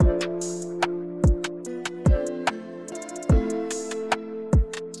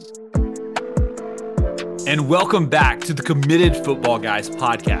and welcome back to the Committed Football Guys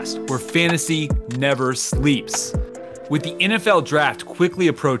podcast, where fantasy never sleeps. With the NFL draft quickly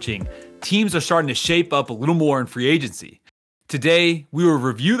approaching, teams are starting to shape up a little more in free agency. Today, we will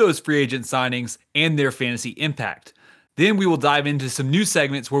review those free agent signings and their fantasy impact. Then we will dive into some new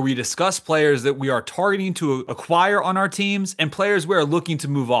segments where we discuss players that we are targeting to acquire on our teams and players we are looking to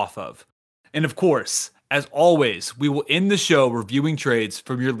move off of. And of course, as always, we will end the show reviewing trades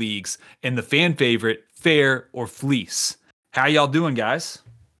from your leagues and the fan favorite, Fair or Fleece. How y'all doing, guys?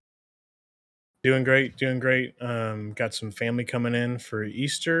 Doing great. Got some family coming in for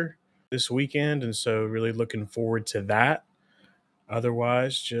Easter this weekend, and so really looking forward to that.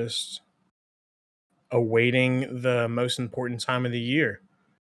 Otherwise, just awaiting the most important time of the year.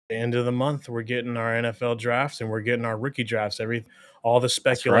 The end of the month, we're getting our NFL drafts and we're getting our rookie drafts. All the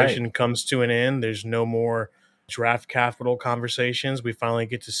speculation comes to an end. There's no more draft capital conversations. We finally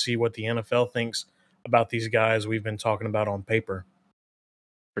get to see what the NFL thinks about these guys we've been talking about on paper.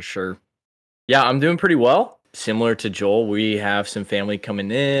 For sure. Yeah, I'm doing pretty well. Similar to Joel, we have some family coming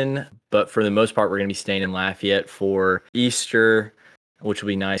in, but for the most part, we're going to be staying in Lafayette for Easter, which will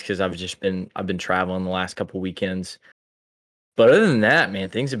be nice because I've been traveling the last couple weekends. But other than that, man,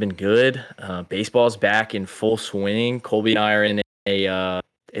 things have been good. Baseball's back in full swing. Colby and I are in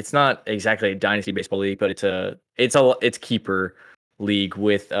it's not exactly a dynasty baseball league, but it's keeper league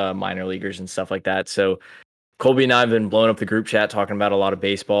with minor leaguers and stuff like that. So Colby and I have been blowing up the group chat talking about a lot of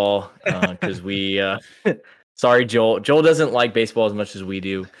baseball because sorry, Joel doesn't like baseball as much as we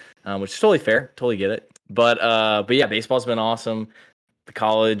do, which is totally fair. Totally get it. But yeah, baseball's been awesome. The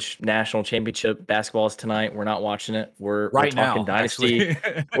college national championship basketball is tonight. We're not watching it. We're talking now, dynasty.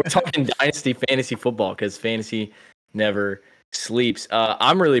 We're talking dynasty fantasy football because fantasy never sleeps.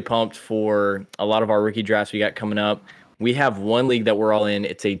 I'm really pumped for a lot of our rookie drafts we got coming up. We have one league that we're all in.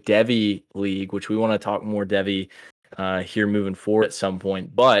 It's a Devy league, which we want to talk more Devy here moving forward at some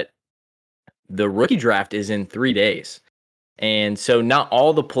point. But the rookie draft is in 3 days. And so not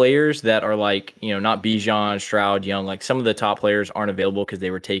all the players that are not Bijan, Stroud, Young, like some of the top players aren't available because they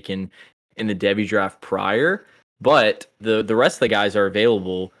were taken in the Devy draft prior. But the rest of the guys are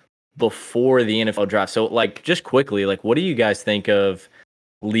available before the NFL draft. So just quickly, what do you guys think of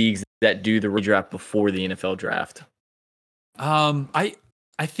leagues that do the redraft before the NFL draft? I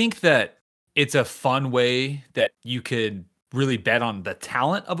think that it's a fun way that you could really bet on the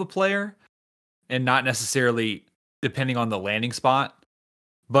talent of a player and not necessarily depending on the landing spot.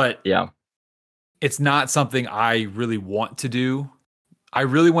 But yeah, it's not something I really want to do. I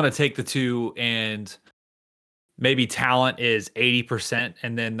really want to take the two and maybe talent is 80%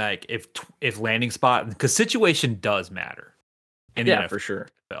 and then if landing spot, because situation does matter. Yeah, for sure.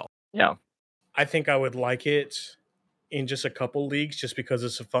 Yeah. I think I would like it in just a couple leagues just because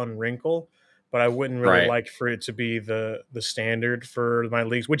it's a fun wrinkle, but I wouldn't really like for it to be the standard for my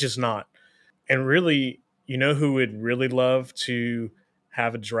leagues, which is not. And really, you know who would really love to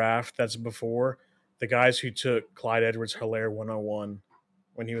have a draft that's before? The guys who took Clyde Edwards-Helaire 101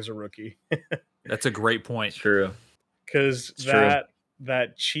 when he was a rookie. That's a great point. True. Because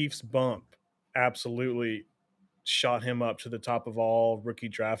that Chiefs bump absolutely shot him up to the top of all rookie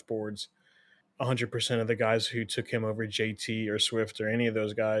draft boards. 100% of the guys who took him over JT or Swift or any of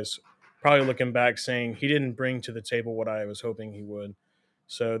those guys probably looking back saying he didn't bring to the table what I was hoping he would.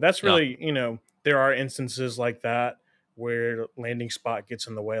 So that's really, there are instances like that where landing spot gets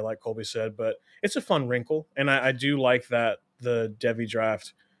in the way, like Colby said, but it's a fun wrinkle. And I do like that the Devy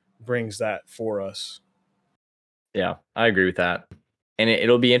draft brings that for us. Yeah, I agree with that. And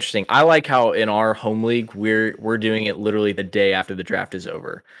it'll be interesting. I like how in our home league, we're doing it literally the day after the draft is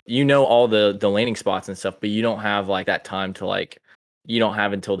over. All the landing spots and stuff, but you don't have that time to you don't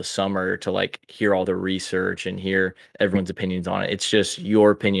have until the summer to hear all the research and hear everyone's opinions on it. It's just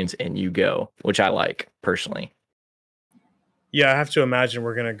your opinions and you go, which I like personally. Yeah, I have to imagine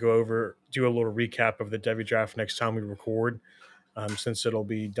we're going to do a little recap of the Devy draft next time we record, since it'll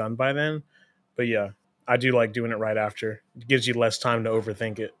be done by then. But yeah, I do like doing it right after. It gives you less time to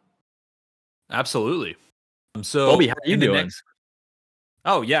overthink it. Absolutely. So, Colby, how are you doing?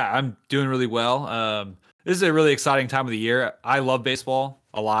 Oh yeah, I'm doing really well. This is a really exciting time of the year. I love baseball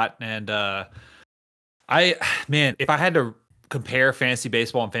a lot, and if I had to compare fantasy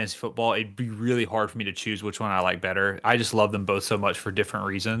baseball and fantasy football, it'd be really hard for me to choose which one I like better. I just love them both so much for different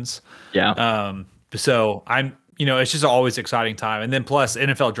reasons. Yeah. So I'm, it's just always exciting time, and then plus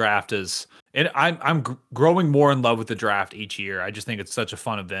NFL draft is. And I'm growing more in love with the draft each year. I just think it's such a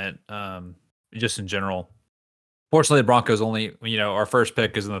fun event, just in general. Fortunately, the Broncos only, our first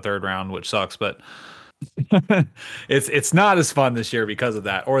pick is in the 3rd round, which sucks. But it's not as fun this year because of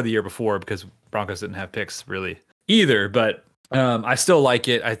that, or the year before because Broncos didn't have picks really either, but I still like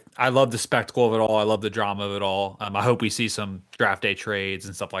it. I love the spectacle of it all. I love the drama of it all. I hope we see some draft day trades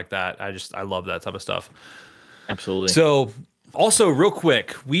and stuff like that. I love that type of stuff. Absolutely. So also real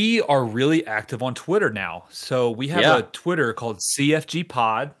quick, we are really active on Twitter now. So we have a Twitter called CFG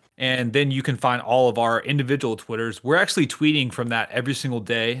Pod. And then you can find all of our individual Twitters. We're actually tweeting from that every single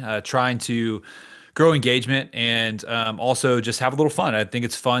day, trying to grow engagement and also just have a little fun. I think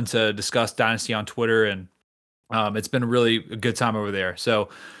it's fun to discuss Dynasty on Twitter, and it's been really a good time over there. So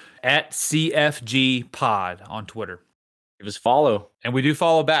at CFG Pod on Twitter. Give us a follow. And we do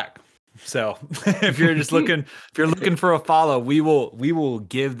follow back. So if you're just looking for a follow, we will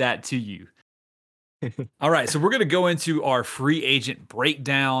give that to you. All right, so we're going to go into our free agent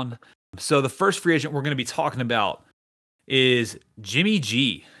breakdown. So the first free agent we're going to be talking about is Jimmy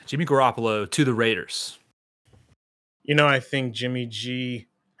Garoppolo to the Raiders. I think Jimmy G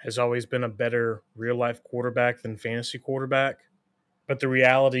has always been a better real-life quarterback than fantasy quarterback. But the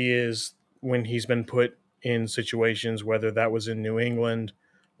reality is when he's been put in situations, whether that was in New England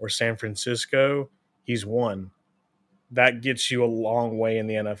or San Francisco, he's won. That gets you a long way in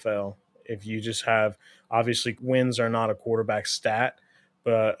the NFL. If you just have, obviously, wins are not a quarterback stat,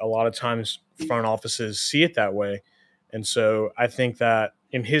 but a lot of times front offices see it that way. And so I think that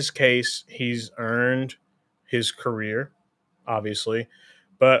in his case, he's earned his career, obviously,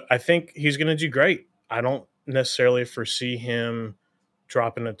 but I think he's going to do great. I don't necessarily foresee him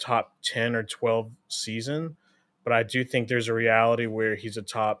dropping a top 10 or 12 season, but I do think there's a reality where he's a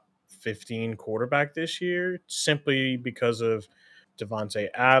top 15 quarterback this year simply because of Devontae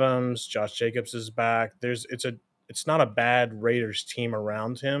Adams, Josh Jacobs is back. It's not a bad Raiders team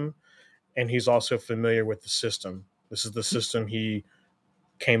around him, and he's also familiar with the system. This is the system he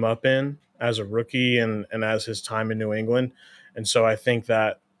came up in as a rookie and as his time in New England. And so I think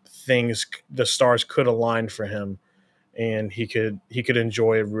that the stars could align for him, and he could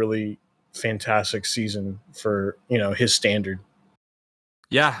enjoy a really fantastic season for, his standard.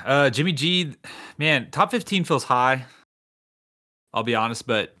 Yeah, Jimmy G, man, top 15 feels high. I'll be honest,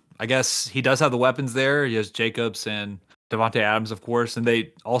 but I guess he does have the weapons there. He has Jacobs and Devontae Adams, of course, and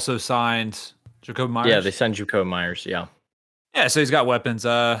they also signed Jacoby Myers. Yeah, they signed Jacoby Myers. Yeah. Yeah, so he's got weapons.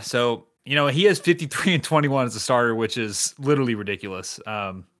 So he has 53-21 as a starter, which is literally ridiculous.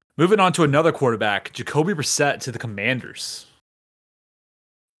 Moving on to another quarterback, Jacoby Brissett to the Commanders.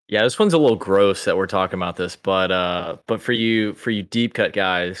 Yeah, this one's a little gross that we're talking about this, but for you deep cut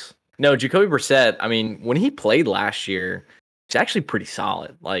guys, no, Jacoby Brissett. I mean, when he played last year, it's actually pretty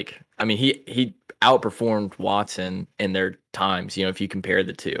solid. Like, I mean, he outperformed Watson in their times. If you compare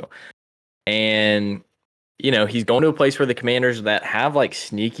the two, and he's going to a place where the Commanders that have like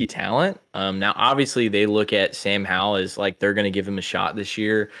sneaky talent. Now, obviously, they look at Sam Howell as like they're going to give him a shot this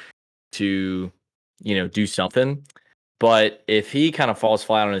year to do something. But if he kind of falls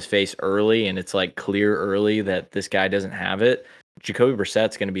flat on his face early and it's like clear early that this guy doesn't have it, Jacoby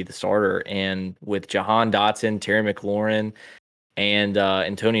Brissett's going to be the starter. And with Jahan Dotson, Terry McLaurin, and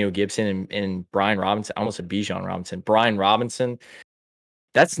Antonio Gibson and Brian Robinson, I almost said Bijan Robinson, Brian Robinson,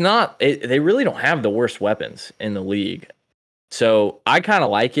 that's not it. They really don't have the worst weapons in the league. So I kind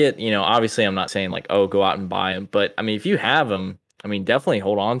of like it. Obviously I'm not saying like, oh, go out and buy him. But I mean, if you have him, I mean, definitely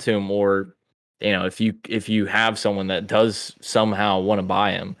hold on to him, or if you have someone that does somehow want to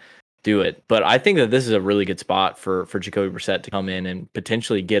buy him, do it. But I think that this is a really good spot for Jacoby Brissett to come in and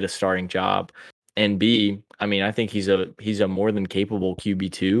potentially get a starting job. And B, I mean, I think he's a more than capable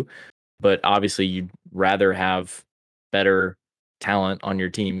QB2, but obviously you'd rather have better talent on your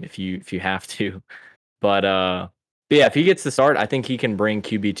team if you have to. But yeah, if he gets the start, I think he can bring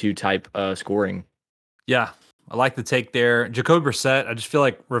QB2 type scoring. Yeah, I like the take there. Jacoby Brissett, I just feel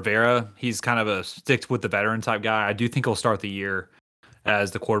like Rivera, he's kind of a stick with the veteran type guy. I do think he'll start the year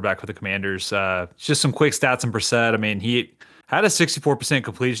as the quarterback for the Commanders. Just some quick stats on Brissett. I mean, he had a 64%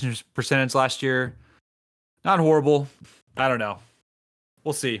 completion percentage last year. Not horrible. I don't know.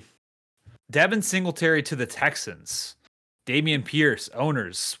 We'll see. Devin Singletary to the Texans. Dameon Pierce,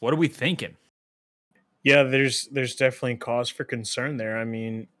 owners. What are we thinking? Yeah, there's definitely cause for concern there. I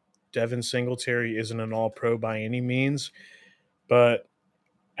mean, Devin Singletary isn't an all-pro by any means, but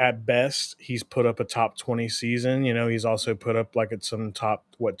at best, he's put up a top 20 season. He's also put up like at some top,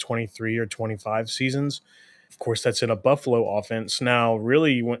 23 or 25 seasons. Of course, that's in a Buffalo offense. Now,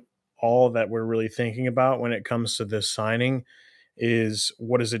 really, all that we're really thinking about when it comes to this signing is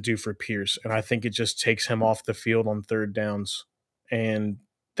what does it do for Pierce? And I think it just takes him off the field on third downs. And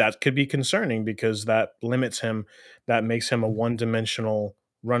that could be concerning because that limits him. That makes him a one-dimensional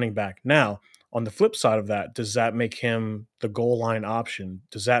running back. Now, on the flip side of that, does that make him the goal line option?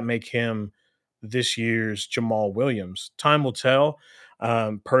 Does that make him this year's Jamal Williams. Time will tell.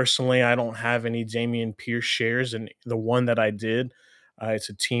 Personally, I don't have any Dameon Pierce shares, and the one that I did, it's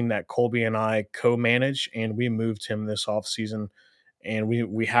a team that Colby and I co-manage, and we moved him this offseason, and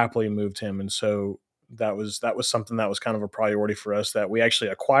we happily moved him. And so that was something that was kind of a priority for us, that we actually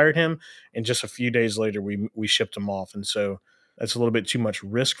acquired him, and just a few days later we shipped him off. And so that's a little bit too much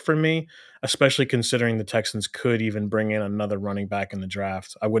risk for me, especially considering the Texans could even bring in another running back in the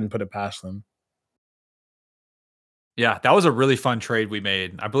draft. I wouldn't put it past them. Yeah, that was a really fun trade we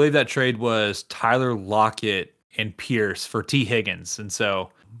made. I believe that trade was Tyler Lockett and Pierce for T. Higgins. And so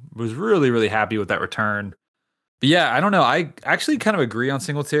was really, really happy with that return. But yeah, I don't know. I actually kind of agree on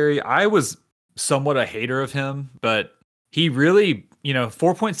Singletary. I was somewhat a hater of him, but he really,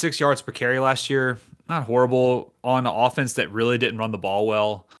 4.6 yards per carry last year, not horrible on an offense that really didn't run the ball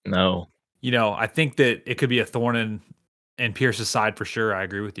well. No. I think that it could be a thorn in Pierce's side for sure. I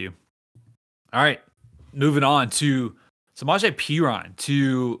agree with you. All right. Moving on to Samaje Perine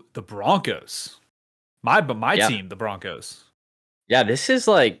to the Broncos. My team, the Broncos. Yeah, this is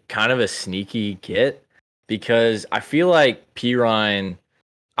like kind of a sneaky get because I feel like Perine,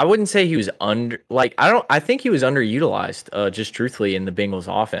 I wouldn't say he was I think he was underutilized, just truthfully, in the Bengals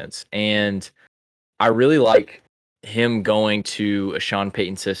offense. And I really like him going to a Sean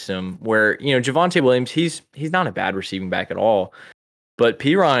Payton system where, Javonte Williams, he's not a bad receiving back at all. But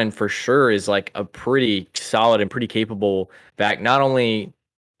Perine for sure is like a pretty solid and pretty capable back, not only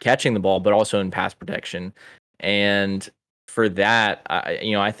catching the ball, but also in pass protection. And for that,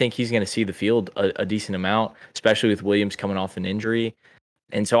 I think he's going to see the field a decent amount, especially with Williams coming off an injury.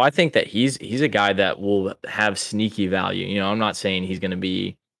 And so I think that he's a guy that will have sneaky value. I'm not saying he's going to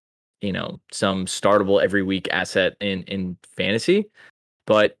be, some startable every week asset in fantasy,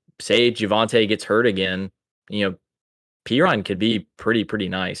 but say Javonte gets hurt again, Perine could be pretty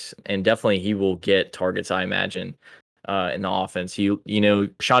nice, and definitely he will get targets, I imagine, in the offense.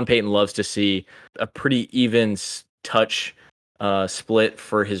 Sean Payton loves to see a pretty even touch split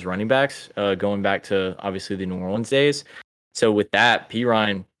for his running backs, going back to obviously the New Orleans days. So with that,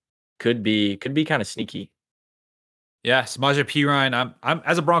 Perine could be kind of sneaky. Yeah, Samaje Perine. I'm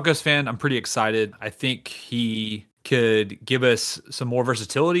as a Broncos fan, I'm pretty excited. I think he could give us some more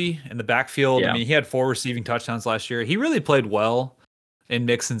versatility in the backfield. Yeah. I mean, he had 4 receiving touchdowns last year. He really played well in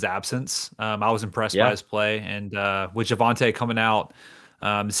Mixon's absence. I was impressed by his play. And with Javonte coming out,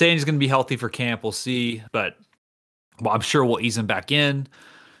 saying he's going to be healthy for camp, we'll see. But I'm sure we'll ease him back in.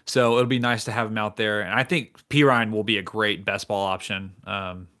 So it'll be nice to have him out there. And I think Perine will be a great best ball option,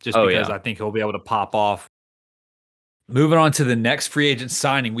 just because I think he'll be able to pop off. Moving on to the next free agent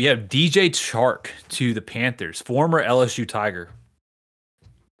signing, we have DJ Chark to the Panthers, former LSU Tiger.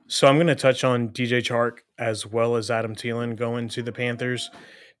 So I'm going to touch on DJ Chark as well as Adam Thielen going to the Panthers.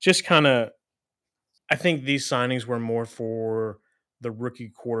 Just kind of, I think these signings were more for the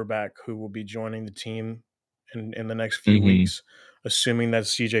rookie quarterback who will be joining the team in the next few weeks, assuming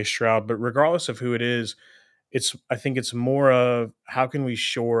that's CJ Stroud. But regardless of who it is, I think it's more of how can we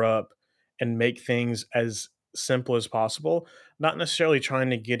shore up and make things as simple as possible, not necessarily trying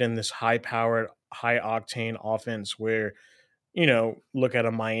to get in this high powered, high octane offense where, look at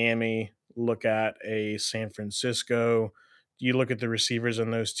a Miami, look at a San Francisco, you look at the receivers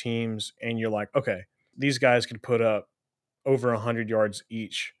in those teams and you're like, okay, these guys could put up over 100 yards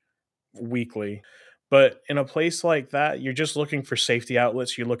each weekly. But in a place like that, you're just looking for safety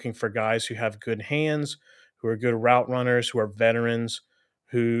outlets. You're looking for guys who have good hands, who are good route runners, who are veterans,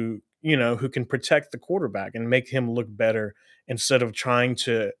 who can protect the quarterback and make him look better instead of trying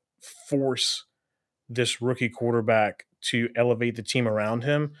to force this rookie quarterback to elevate the team around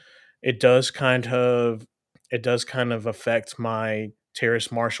him. It does kind of affect my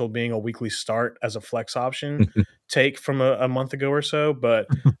Terrace Marshall being a weekly start as a flex option take from a month ago or so. But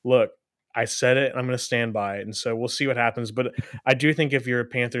look, I said it, I'm going to stand by it. And so we'll see what happens. But I do think if you're a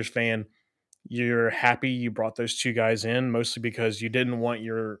Panthers fan, you're happy you brought those two guys in, mostly because you didn't want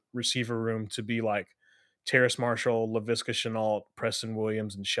your receiver room to be like Terrace Marshall, Laviska Shenault, Preston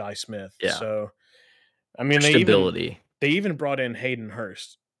Williams, and Shi Smith. Yeah. So, I mean, stability. They even brought in Hayden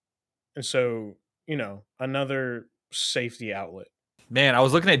Hurst. And so, another safety outlet. Man, I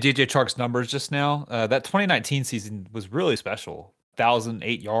was looking at DJ Chark's numbers just now. That 2019 season was really special.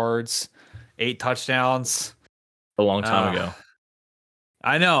 1,008 yards, 8 touchdowns. A long time ago.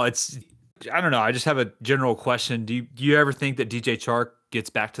 I know. I don't know. I just have a general question. Do you ever think that DJ Chark gets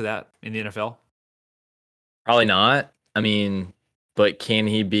back to that in the NFL? Probably not. I mean, but can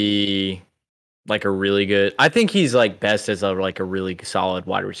he be like a really good? I think he's like best as a really solid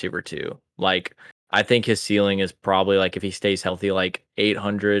wide receiver too. Like I think his ceiling is probably like if he stays healthy, like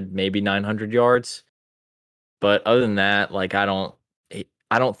 800, maybe 900 yards. But other than that, like I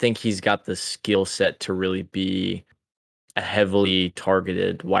don't think he's got the skill set to really be a heavily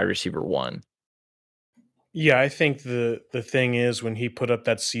targeted wide receiver one. Yeah, I think the thing is when he put up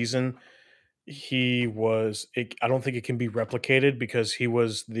that season, I don't think it can be replicated because he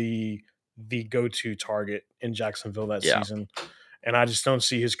was the go-to target in Jacksonville that Yeah. season. And I just don't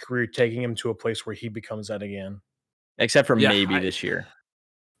see his career taking him to a place where he becomes that again. Except for Yeah, maybe this year.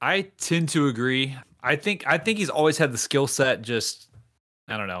 I tend to agree. I think he's always had the skill set. Just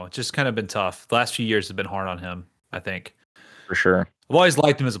I don't know. It's just kind of been tough. The last few years have been hard on him. I think For sure. I've always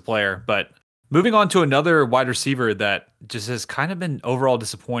liked him as a player, but moving on to another wide receiver that just has kind of been overall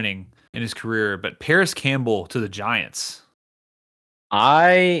disappointing in his career, but Paris Campbell to the Giants.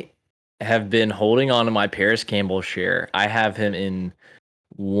 I have been holding on to my Paris Campbell share. I have him in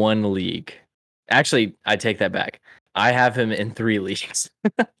one league. Actually, I take that back. I have him in 3 leagues.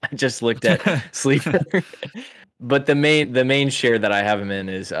 I just looked at sleeper. But the main share that I have him in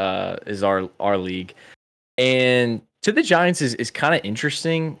is our league. And to the Giants is kind of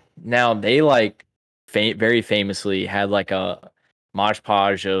interesting. Now they like very famously had like a mosh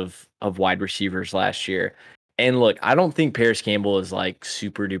podge of wide receivers last year. And look, I don't think Paris Campbell is like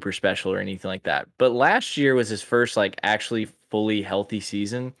super duper special or anything like that. But last year was his first like actually fully healthy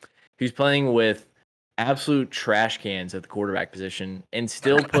season. He was playing with absolute trash cans at the quarterback position and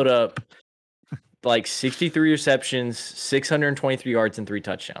still put up like 63 receptions, 623 yards, and 3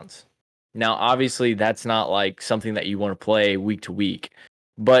 touchdowns. Now, obviously, that's not like something that you want to play week to week.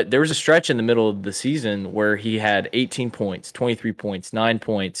 But there was a stretch in the middle of the season where he had 18 points, 23 points, 9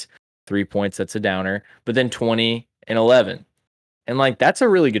 points, 3 points. That's a downer. But then 20 and 11. And like that's a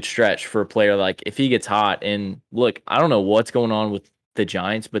really good stretch for a player like if he gets hot. And look, I don't know what's going on with the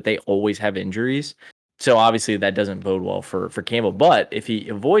Giants, but they always have injuries. So obviously that doesn't bode well for Campbell. But if he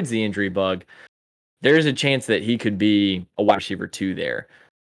avoids the injury bug, there's a chance that he could be a wide receiver 2 there.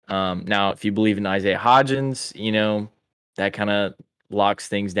 Now, if you believe in Isaiah Hodgins, that kind of locks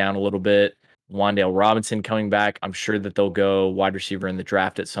things down a little bit. Wan'Dale Robinson coming back. I'm sure that they'll go wide receiver in the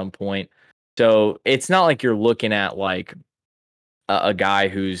draft at some point. So it's not like you're looking at like a guy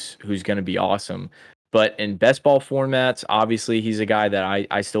who's going to be awesome. But in best ball formats, obviously he's a guy that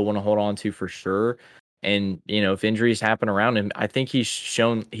I still want to hold on to for sure. And if injuries happen around him, I think he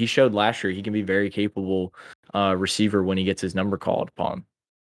showed last year he can be very capable receiver when he gets his number called upon.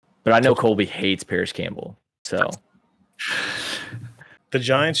 But I know Colby hates Paris Campbell, so The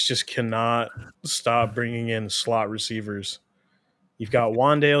Giants just cannot stop bringing in slot receivers. You've got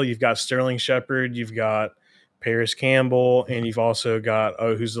Wandale, you've got Sterling Shepard, you've got Paris Campbell, and you've also got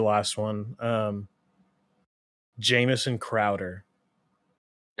who's the last one? Jamison Crowder.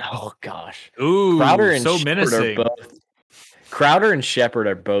 oh gosh, Ooh, Crowder and so Shepard menacing. Crowder and Shepard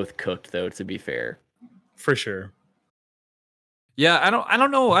are both cooked though. To be fair, For sure. Yeah, I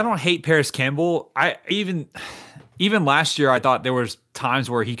don't know. I don't hate Paris Campbell. I even last year I thought there was times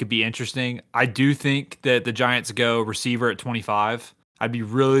where he could be interesting. I do think that the Giants go receiver at 25. I'd be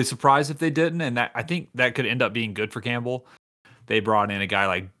really surprised if they didn't, and that I think that could end up being good for Campbell. They brought in a guy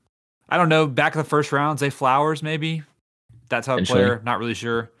like I don't know, back in the first round, Zay Flowers maybe. That type of player, not really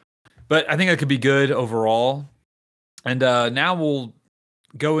sure. But I think that could be good overall. And now we'll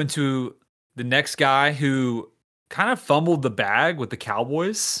go into the next guy who kind of fumbled the bag with the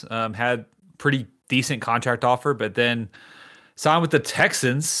Cowboys. Had pretty decent contract offer, but then signed with the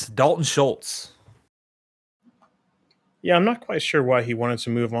Texans, Dalton Schultz. Yeah, I'm not quite sure why he wanted to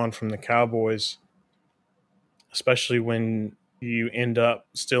move on from the Cowboys, especially when you end up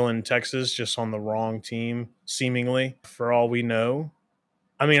still in Texas, just on the wrong team, seemingly, for all we know.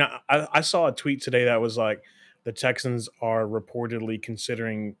 I mean, I saw a tweet today that was like, the Texans are reportedly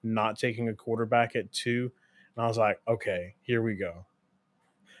considering not taking a quarterback at 2. And I was like, okay, here we go.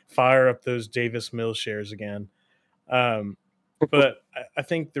 Fire up those Davis Mills shares again. But I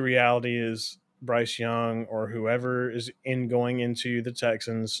think the reality is Bryce Young or whoever is going into the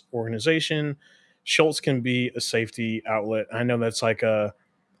Texans organization, Schultz can be a safety outlet. I know that's like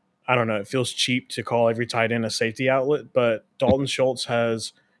I don't know, it feels cheap to call every tight end a safety outlet, but Dalton Schultz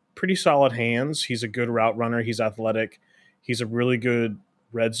has pretty solid hands. He's a good route runner. He's athletic. He's a really good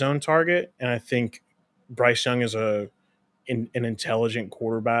red zone target. And I think Bryce Young is an intelligent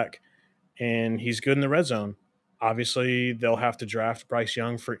quarterback, and he's good in the red zone. Obviously, they'll have to draft Bryce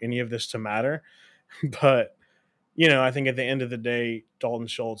Young for any of this to matter. But, I think at the end of the day, Dalton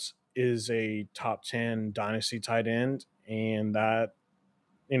Schultz is a top 10 dynasty tight end. And that,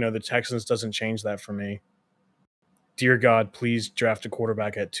 the Texans doesn't change that for me. Dear God, please draft a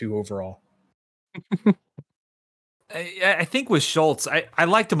quarterback at 2 overall. I think with Schultz, I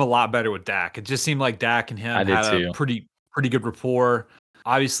liked him a lot better with Dak. It just seemed like Dak and him I did had a too. pretty good rapport.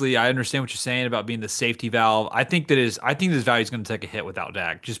 Obviously, I understand what you're saying about being the safety valve. I think this value is going to take a hit without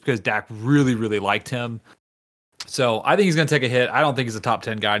Dak, just because Dak really, really liked him. So I think he's going to take a hit. I don't think he's a top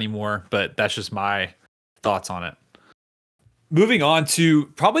 10 guy anymore, but that's just my thoughts on it. Moving on to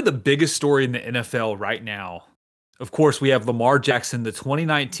probably the biggest story in the NFL right now. Of course, we have Lamar Jackson, the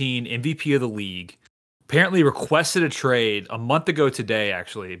 2019 MVP of the league, apparently requested a trade a month ago today,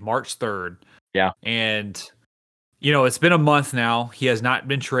 actually, March 3rd. Yeah. And, it's been a month now. He has not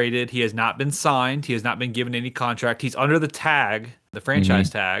been traded. He has not been signed. He has not been given any contract. He's under the tag, the franchise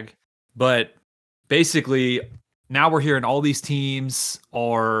tag. But basically, now we're hearing all these teams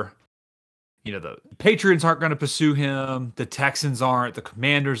are, the Patriots aren't going to pursue him. The Texans aren't. The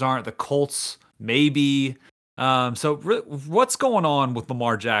Commanders aren't. The Colts maybe. So what's going on with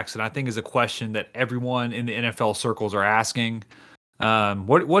Lamar Jackson, I think, is a question that everyone in the NFL circles are asking.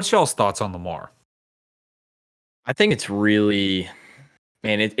 What's y'all's thoughts on Lamar? I think it's really,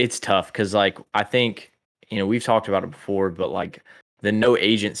 man, it's tough because, like, I think, we've talked about it before, but, like, the no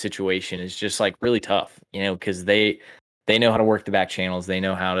agent situation is just, like, really tough, because they know how to work the back channels. They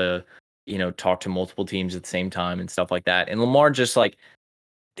know how to, talk to multiple teams at the same time and stuff like that. And Lamar just, like,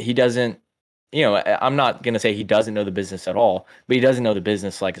 he doesn't, I'm not going to say he doesn't know the business at all, but he doesn't know the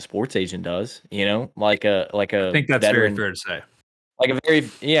business like a sports agent does, like a I think that's veteran, very fair to say. like a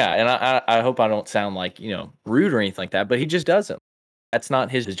and I hope I don't sound like, rude or anything like that, but he just doesn't. That's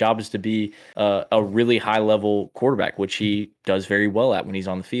not his job is to be a really high level quarterback, which he does very well at when he's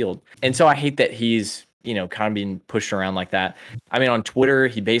on the field. And so I hate that he's, kind of being pushed around like that. I mean, on Twitter,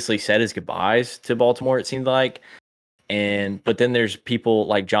 he basically said his goodbyes to Baltimore, it seemed like. But then there's people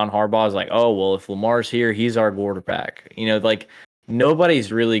like John Harbaugh is like, oh, well, if Lamar's here, he's our quarterback. Like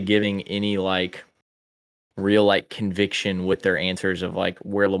nobody's really giving any like real like conviction with their answers of like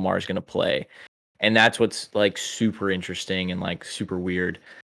where Lamar's going to play. And that's what's like super interesting and like super weird.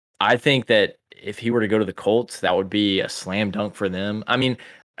 I think that if he were to go to the Colts, that would be a slam dunk for them. I mean,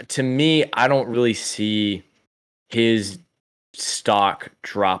 to me, I don't really see his stock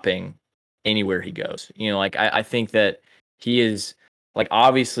dropping anywhere he goes. Like I think that he is like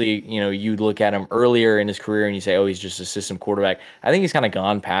obviously, you look at him earlier in his career and you say, oh, he's just a system quarterback. I think he's kind of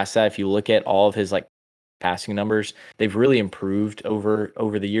gone past that. If you look at all of his like passing numbers, they've really improved over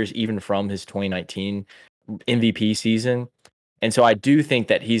the years, even from his 2019 MVP season. And so I do think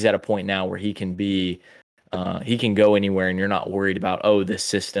that he's at a point now where he can be he can go anywhere and you're not worried about, oh, this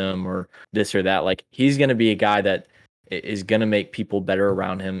system or this or that. Like he's going to be a guy that is going to make people better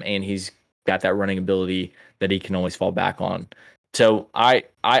around him, and he's got that running ability that he can always fall back on. So I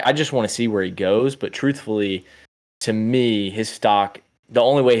just want to see where he goes. But truthfully, to me, his stock, the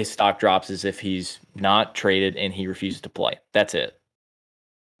only way his stock drops is if he's not traded and he refuses to play. That's it.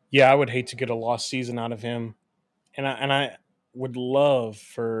 Yeah, I would hate to get a lost season out of him. And I would love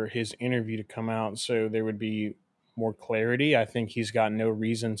for his interview to come out so there would be more clarity. I think he's got no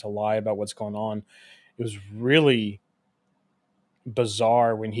reason to lie about what's going on. It was really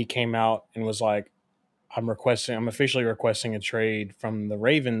bizarre when he came out and was like, I'm officially requesting a trade from the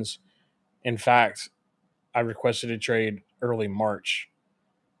Ravens. In fact, I requested a trade early March.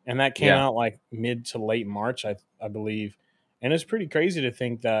 And that came Yeah. out like mid to late March, I believe. And it's pretty crazy to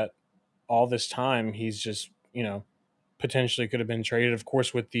think that all this time he's just, potentially could have been traded. Of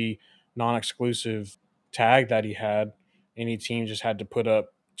course, with the non-exclusive tag that he had, any team just had to put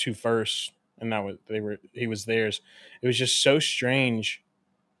up 2 firsts, and he was theirs. It was just so strange.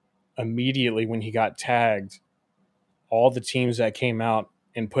 Immediately when he got tagged, all the teams that came out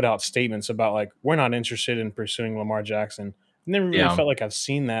and put out statements about like we're not interested in pursuing Lamar Jackson. I never really Yeah. felt like I've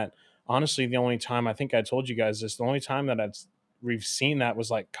seen that. Honestly, the only time I think I told you guys this, the only time that we've seen that was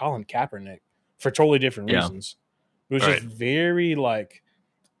like Colin Kaepernick for totally different Yeah. reasons. It was Right. just very like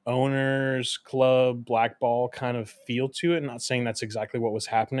owners club blackball kind of feel to it. Not saying that's exactly what was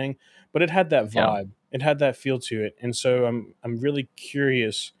happening, but it had that vibe. It had that feel to it. And so I'm really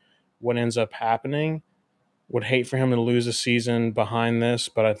curious what ends up happening. Would hate for him to lose a season behind this,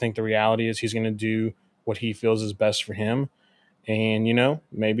 but I think the reality is he's going to do what he feels is best for him. And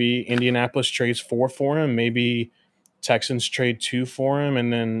maybe Indianapolis trades 4 for him, maybe Texans trade 2 for him,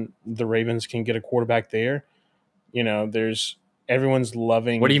 and then the Ravens can get a quarterback there. There's everyone's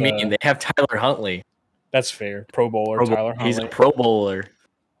loving. What do you mean? They have Tyler Huntley. That's fair. Pro Bowler Tyler Huntley. He's a Pro Bowler.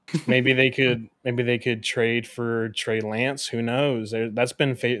 maybe they could trade for Trey Lance. Who knows? That's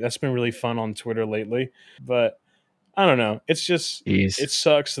been really fun on Twitter lately. But I don't know. It's just it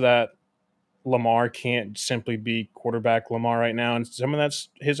sucks that Lamar can't simply be quarterback Lamar right now, and some of that's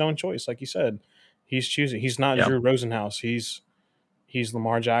his own choice, like you said. He's choosing. He's not Yeah. Drew Rosenhaus. He's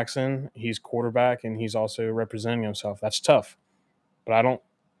Lamar Jackson. He's quarterback, and he's also representing himself. That's tough. But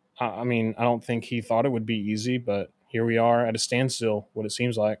I mean, I don't think he thought it would be easy, but here we are at a standstill, what it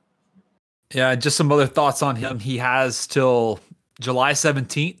seems like. Yeah, just some other thoughts on him. He has till July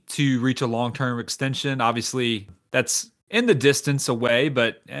 17th to reach a long-term extension. Obviously, that's in the distance away,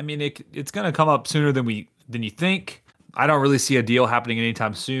 but I mean, it's going to come up sooner than you think. I don't really see a deal happening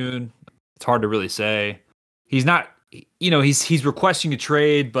anytime soon. It's hard to really say. He's not, he's requesting a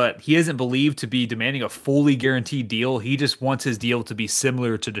trade, but he isn't believed to be demanding a fully guaranteed deal. He just wants his deal to be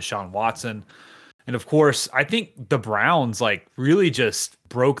similar to Deshaun Watson. And of course, I think the Browns really just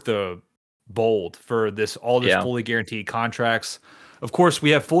broke the bold for all this fully guaranteed contracts. Of course, we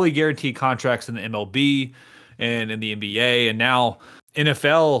have fully guaranteed contracts in the MLB and in the NBA, and now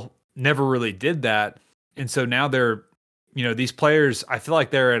NFL never really did that. And so now these players, I feel like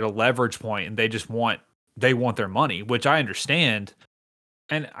they're at a leverage point and they want their money, which I understand.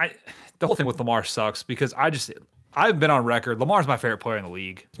 And the whole thing with Lamar sucks because I've been on record. Lamar's my favorite player in the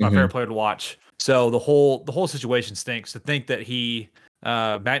league. He's my favorite player to watch. So the whole situation stinks. To think that he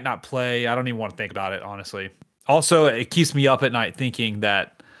might not play, I don't even want to think about it, honestly. Also, it keeps me up at night thinking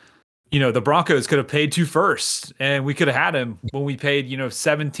that, the Broncos could have paid 2 firsts and we could have had him when we paid,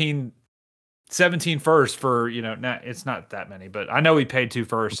 17 firsts for, it's not that many, but I know we paid 2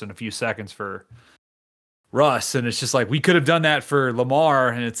 firsts and a few seconds for Russ. And it's just like, we could have done that for Lamar.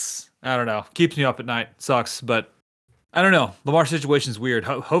 And I don't know, keeps me up at night. Sucks, but I don't know. Lamar's situation is weird.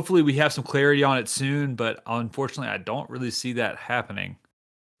 Hopefully we have some clarity on it soon, but unfortunately I don't really see that happening.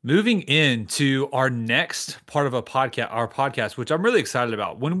 Moving into our next part of our podcast, which I'm really excited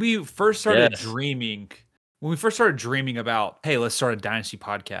about. When we first started dreaming about, hey, let's start a Dynasty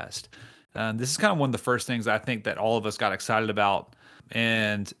podcast. This is kind of one of the first things I think that all of us got excited about.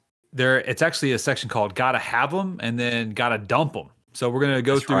 And it's actually a section called Gotta Have Them and then Gotta Dump Them. So we're going to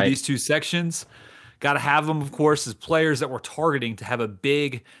go through these 2 sections. Gotta have them, of course, as players that we're targeting to have a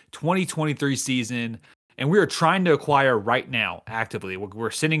big 2023 season. And we are trying to acquire right now, actively.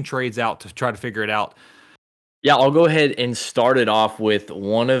 We're sending trades out to try to figure it out. Yeah, I'll go ahead and start it off with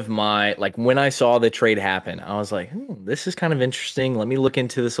one of my, when I saw the trade happen, I was like, this is kind of interesting. Let me look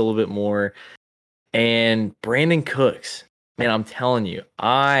into this a little bit more. And Brandin Cooks, man, I'm telling you,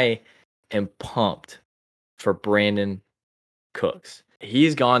 I am pumped for Brandin Cooks.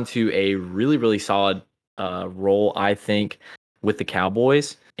 He's gone to a really, really solid role, I think, with the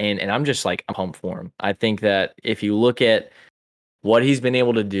Cowboys. And I'm just I'm pumped for him. I think that if you look at what he's been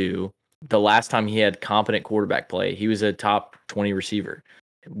able to do, the last time he had competent quarterback play, he was a top 20 receiver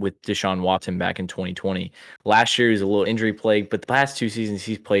with Deshaun Watson back in 2020. Last year he was a little injury plagued, but the past 2 seasons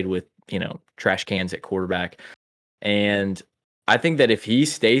he's played with, trash cans at quarterback. And I think that if he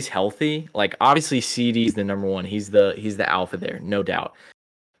stays healthy, obviously CD is the number one. He's the alpha there, no doubt.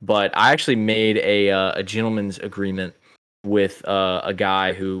 But I actually made a gentleman's agreement with a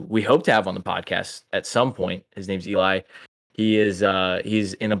guy who we hope to have on the podcast at some point. His name's Eli. He's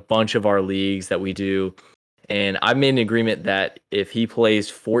in a bunch of our leagues that we do. And I made an agreement that if he plays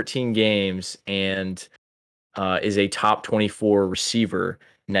 14 games and is a top 24 receiver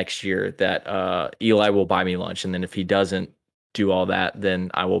next year, that Eli will buy me lunch. And then if he doesn't do all that, then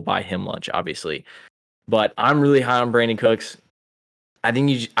I will buy him lunch, obviously. But I'm really high on Brandin Cooks. I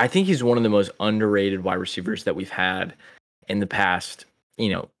think he's one of the most underrated wide receivers that we've had in the past,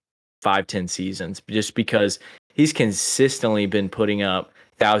 5-10 seasons, just because he's consistently been putting up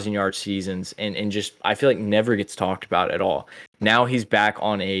 1,000-yard seasons and just, I feel like, never gets talked about at all. Now he's back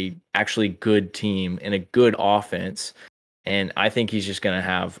on a actually good team and a good offense. And I think he's just going to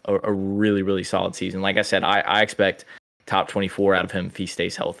have a really, really solid season. Like I said, I expect top 24 out of him if he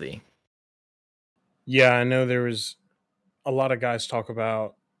stays healthy. Yeah, I know there was a lot of guys talk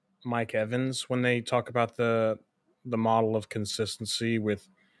about Mike Evans when they talk about the model of consistency with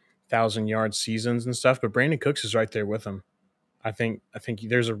 1,000-yard seasons and stuff, but Brandin Cooks is right there with him. I think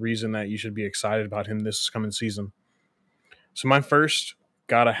there's a reason that you should be excited about him this coming season. So my first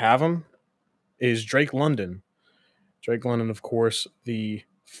gotta have him is Drake London. Drake London, of course, the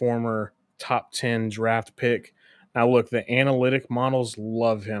former top 10 draft pick. Now look, the analytic models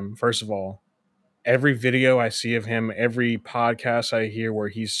love him. First of all, every video I see of him, every podcast I hear where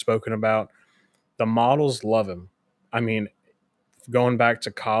he's spoken about, the models love him. I mean, going back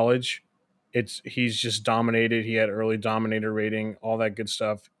to college, he's just dominated. He had early dominator rating, all that good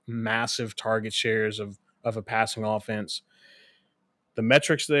stuff, massive target shares of a passing offense. The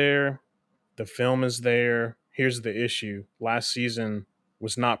metrics there, the film is there. Here's the issue. Last season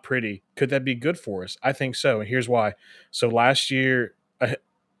was not pretty. Could that be good for us? I think so. And here's why. So last year,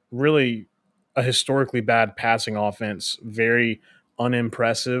 really a historically bad passing offense, very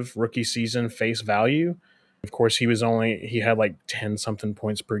unimpressive rookie season face value. Of course, he had like 10 something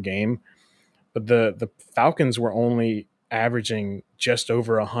points per game, but the Falcons were only averaging just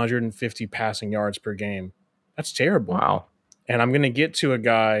over 150 passing yards per game. That's terrible. Wow. And I'm going to get to a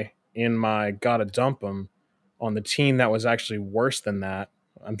guy in my gotta dump him on the team that was actually worse than that.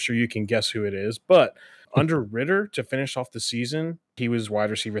 I'm sure you can guess who it is. But under Ritter to finish off the season, he was wide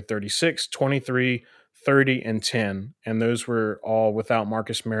receiver 36, 23, 30, and 10. And those were all without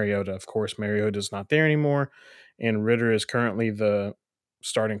Marcus Mariota. Of course, Mariota's not there anymore. And Ritter is currently the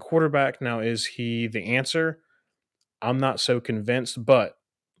starting quarterback. Now, is he the answer? I'm not so convinced, but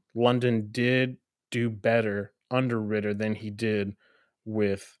London did do better under Ritter than he did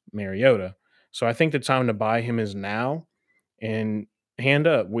with Mariota. So I think the time to buy him is now. And hand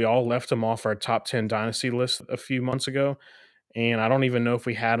up, we all left him off our top 10 dynasty list a few months ago. And I don't even know if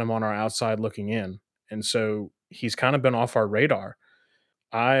we had him on our outside looking in. And so he's kind of been off our radar.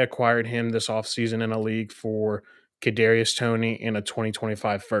 I acquired him this offseason in a league for Kadarius Toney and a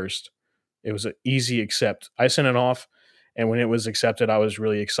 2025 first. It was an easy accept. I sent it off, and when it was accepted, I was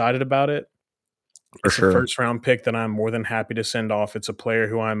really excited about it. It's a first round pick that I'm more than happy to send off. It's a player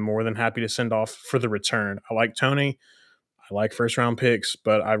who I'm more than happy to send off for the return. I like Toney. I like first round picks,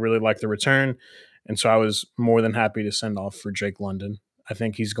 but I really like the return. And so I was more than happy to send off for Drake London. I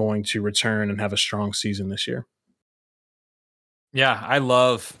think he's going to return and have a strong season this year. Yeah, I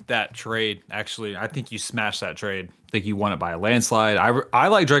love that trade. Actually, I think you smashed that trade. I think you won it by a landslide. I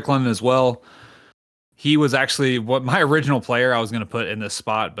like Drake London as well. He was actually what my original player I was going to put in this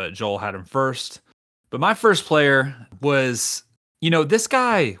spot, but Joel had him first. But my first player was, this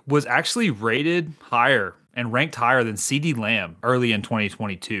guy was actually rated higher and ranked higher than CeeDee Lamb early in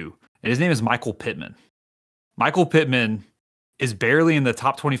 2022. And his name is Michael Pittman. Michael Pittman is barely in the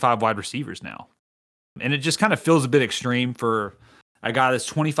top 25 wide receivers now. And it just kind of feels a bit extreme for a guy that's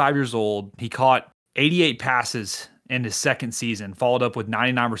 25 years old. He caught 88 passes in his second season, followed up with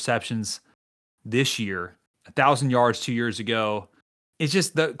 99 receptions this year, 1,000 yards 2 years ago. It's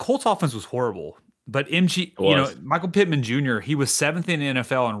just the Colts offense was horrible. But Michael Pittman Jr., he was 7th in the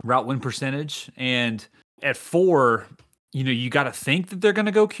NFL in route win percentage. And at 4, you got to think that they're going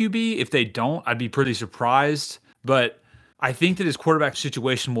to go QB. If they don't, I'd be pretty surprised. But I think that his quarterback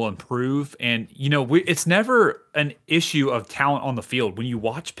situation will improve. And, it's never an issue of talent on the field. When you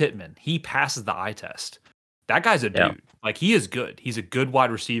watch Pittman, he passes the eye test. That guy's a dude. Like, he is good. He's a good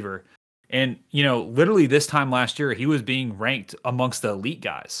wide receiver. And, literally this time last year, he was being ranked amongst the elite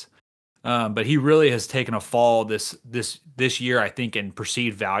guys. But he really has taken a fall this year, I think, in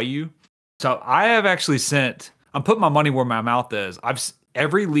perceived value. So I have actually I'm putting my money where my mouth is.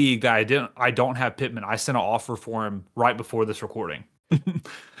 Every league that I don't have Pittman, I sent an offer for him right before this recording.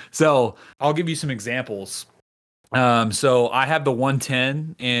 So I'll give you some examples. So I have the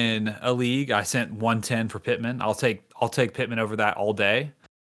 110 in a league. I sent 110 for Pittman. I'll take Pittman over that all day,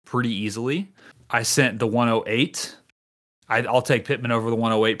 pretty easily. I sent the 108. I'll take Pittman over the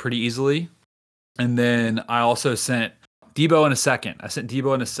 108 pretty easily. And then I also sent Debo in a second. I sent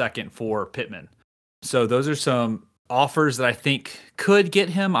Debo in a second for Pittman. So those are some offers that I think could get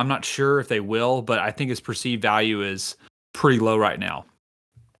him. I'm not sure if they will, but I think his perceived value is pretty low right now.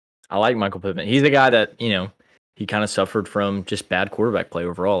 I like Michael Pittman. He's a guy that, he kind of suffered from just bad quarterback play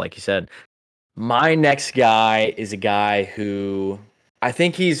overall, like you said. My next guy is a guy who I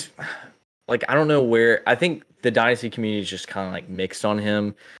think he's like, I don't know where. I think the dynasty community is just kind of like mixed on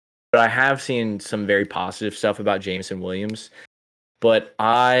him. But I have seen some very positive stuff about Jameson Williams. But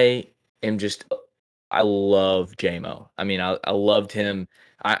I love JMO. I mean, I loved him.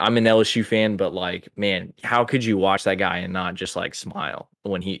 I'm an LSU fan, but like, man, how could you watch that guy and not just like smile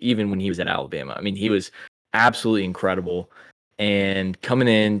when he was at Alabama? I mean, he was absolutely incredible. And coming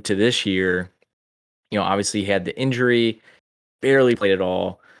into this year, obviously he had the injury, barely played at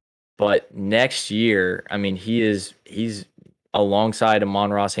all. But next year, I mean, he's alongside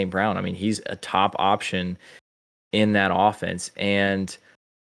Amon-Ra St. Brown. I mean, he's a top option in that offense. And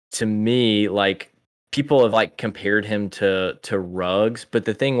to me, like, people have like compared him to Ruggs, but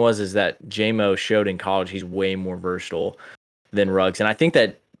the thing is that JMO showed in college he's way more versatile than Ruggs. And I think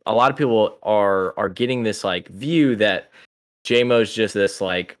that a lot of people are getting this like view that JMO's just this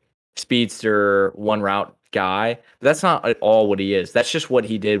like speedster one route guy. But that's not at all what he is. That's just what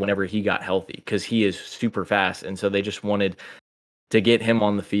he did whenever he got healthy, because he is super fast. And so they just wanted to get him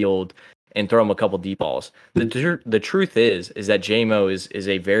on the field and throw him a couple deep balls. The truth is that JMO is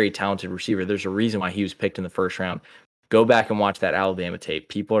a very talented receiver. There's a reason why he was picked in the first round. Go back and watch that Alabama tape.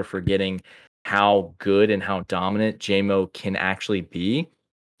 People are forgetting how good and how dominant JMO can actually be.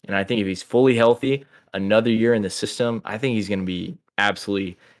 And I think if he's fully healthy, another year in the system, I think he's going to be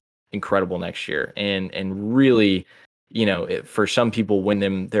absolutely incredible next year. And really, for some people, win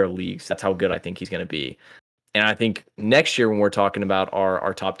them their leagues. That's how good I think he's going to be. And I think next year when we're talking about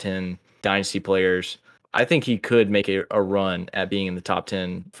our top 10 dynasty players, I think he could make a run at being in the top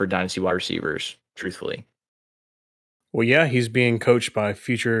 10 for dynasty wide receivers, truthfully. Well, yeah, he's being coached by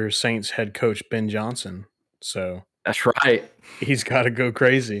future Saints head coach Ben Johnson. So That's right. he's got to go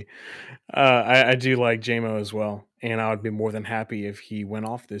crazy. I do like JMO as well. And I would be more than happy if he went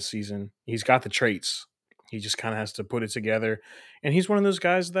off this season. He's got the traits. He just kind of has to put it together. And he's one of those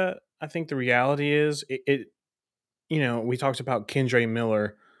guys that I think the reality is we talked about Kendre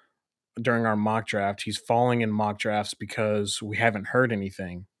Miller during our mock draft. He's falling in mock drafts because we haven't heard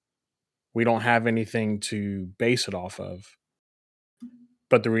anything. We don't have anything to base it off of.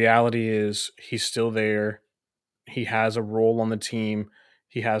 But the reality is he's still there. He has a role on the team.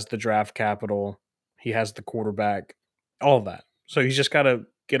 He has the draft capital. He has the quarterback, all of that. So he's just got to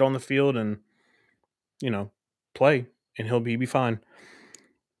get on the field and, play, and he'll be fine.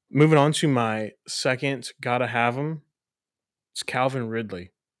 Moving on to my second, gotta have him. It's Calvin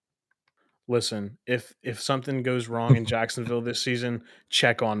Ridley. Listen, if something goes wrong in Jacksonville this season,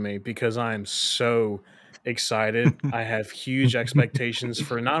 check on me because I am so excited. I have huge expectations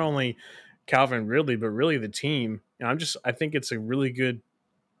for not only Calvin Ridley but really the team. And I think it's a really good.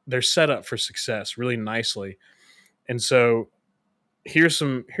 They're set up for success really nicely, and so here's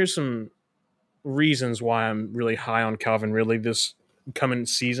some reasons why I'm really high on Calvin Ridley this coming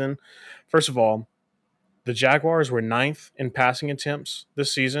season. First of all, the Jaguars were ninth in passing attempts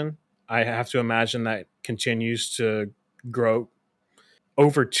this season. I have to imagine that continues to grow.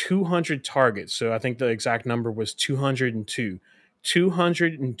 Over 200 targets. So I think the exact number was 202.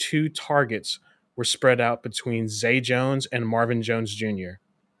 202 targets were spread out between Zay Jones and Marvin Jones Jr.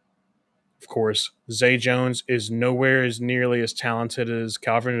 Of course, Zay Jones is nowhere as nearly as talented as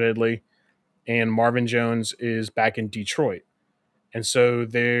Calvin Ridley, and Marvin Jones is back in Detroit. And so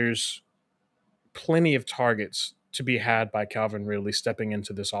there's plenty of targets to be had by Calvin Ridley stepping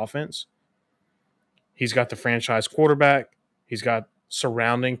into this offense. He's got the franchise quarterback. He's got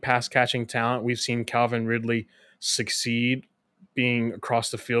surrounding pass catching talent. We've seen Calvin Ridley succeed being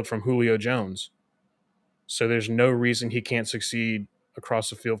across the field from Julio Jones. So there's no reason he can't succeed across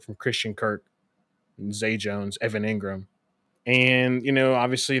the field from Christian Kirk, Zay Jones, Evan Ingram. And,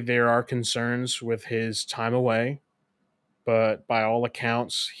 obviously there are concerns with his time away, but by all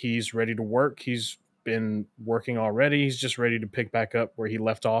accounts, he's ready to work. He's been working already. He's just ready to pick back up where he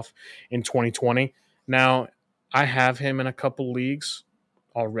left off in 2020. Now, I have him in a couple leagues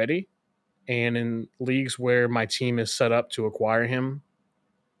already, and in leagues where my team is set up to acquire him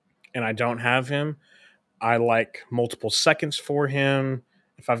and I don't have him, I like multiple seconds for him.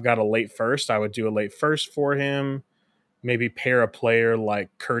 If I've got a late first, I would do a late first for him. Maybe pair a player like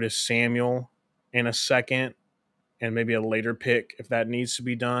Curtis Samuel in a second and maybe a later pick if that needs to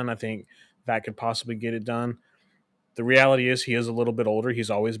be done. I think that could possibly get it done. The reality is he is a little bit older. He's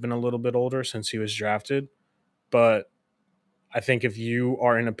always been a little bit older since he was drafted. But I think if you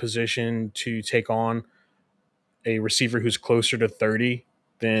are in a position to take on a receiver who's closer to 30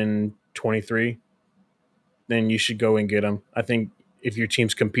 than 23, then you should go and get him. I think if your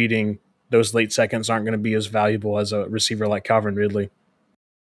team's competing, those late seconds aren't going to be as valuable as a receiver like Calvin Ridley.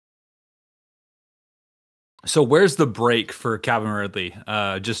 So where's the break for Calvin Ridley?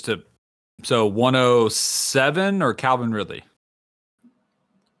 So 107 or Calvin Ridley?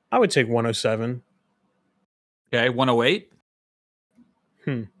 I would take 107. Okay, 108?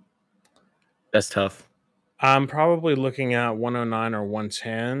 That's tough. I'm probably looking at 109 or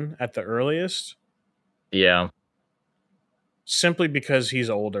 110 at the earliest. Yeah. Simply because he's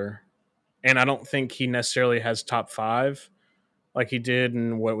older. And I don't think he necessarily has top 5 like he did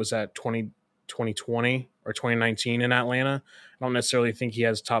in what was that 2020 or 2019 in Atlanta. I don't necessarily think he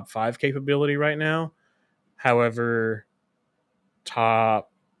has top 5 capability right now. However,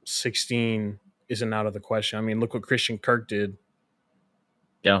 top 16 isn't out of the question. I mean, look what Christian Kirk did.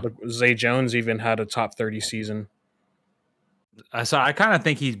 Yeah. Look, Zay Jones even had a top 30 season. So I kind of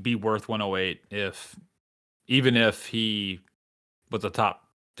think he'd be worth 108 even if he was a top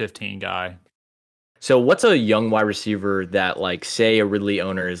 15 guy. So what's a young wide receiver that, like, say a Ridley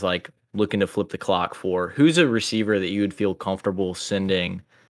owner is like looking to flip the clock for? Who's a receiver that you would feel comfortable sending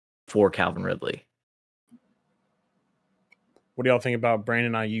for Calvin Ridley? What do y'all think about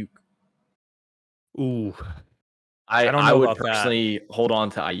Brandon Ayuk? Ooh, I don't know would about that. personally hold on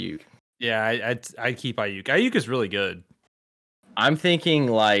to Ayuk. Yeah, I'd keep Ayuk. Ayuk is really good. I'm thinking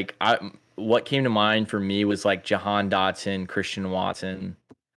what came to mind for me was like Jahan Dotson, Christian Watson.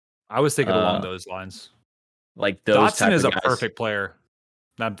 I was thinking along those lines. Like those Dotson type is of a guys. perfect player.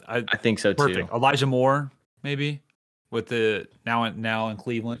 I think so perfect. too. Elijah Moore, maybe, with the now in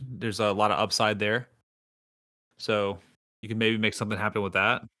Cleveland. There's a lot of upside there. So you can maybe make something happen with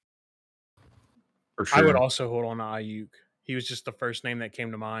that. For sure. I would also hold on to Ayuk. He was just the first name that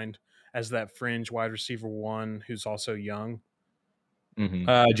came to mind as that fringe wide receiver 1 who's also young.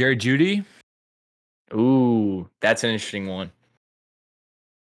 Jerry Jeudy. Ooh, that's an interesting one.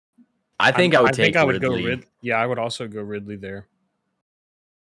 I think I would take Ridley. Go Ridley. Yeah, I would also go Ridley there.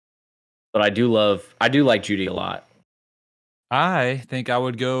 But I do like Jeudy a lot. I think I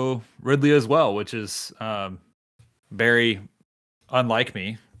would go Ridley as well, which is very unlike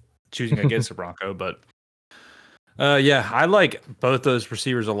me choosing against the Bronco. But yeah, I like both those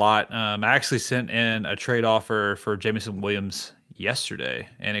receivers a lot. I actually sent in a trade offer for Jameson Williams yesterday,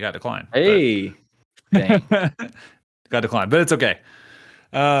 and it got declined. Hey, dang. Got declined, but it's okay.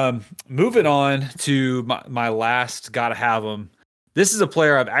 Moving on to my last gotta have him. This is a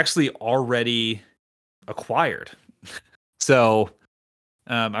player I've actually already acquired. So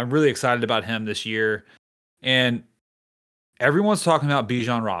I'm really excited about him this year. And everyone's talking about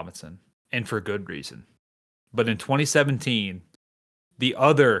Bijan Robinson, and for good reason. But in 2017, the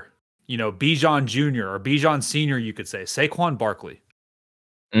other, Bijan Jr. or Bijan Sr., you could say, Saquon Barkley,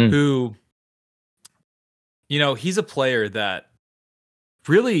 who, he's a player that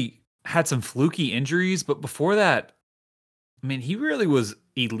really had some fluky injuries, but before that, I mean, he really was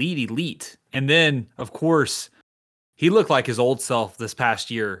elite. And then, of course, he looked like his old self this past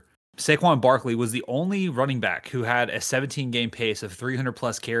year. Saquon Barkley was the only running back who had a 17-game pace of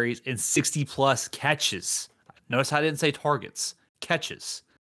 300-plus carries and 60-plus catches. Notice how I didn't say targets, catches.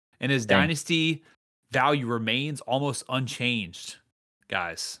 And his dynasty value remains almost unchanged,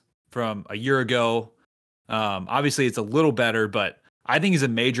 guys, from a year ago. Obviously, it's a little better, but I think he's a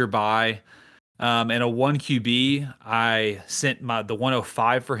major buy. And a 1 QB, I sent the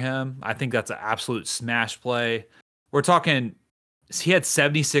 105 for him. I think that's an absolute smash play. We're talking, he had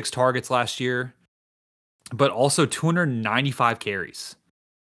 76 targets last year, but also 295 carries.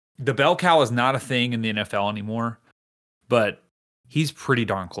 The bell cow is not a thing in the NFL anymore, but he's pretty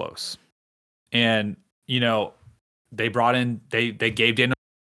darn close. And, they brought in, they gave Daniel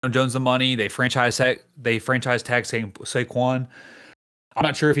Jones the money. They franchise tag Saquon. I'm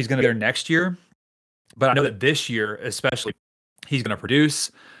not sure if he's going to be there next year, but I know that this year, especially, he's going to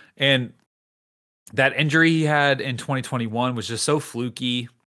produce. And that injury he had in 2021 was just so fluky.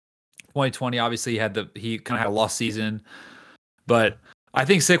 2020, obviously, he kind of had a lost season. But I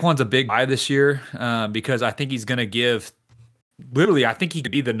think Saquon's a big buy this year because I think he's going to give, literally, I think he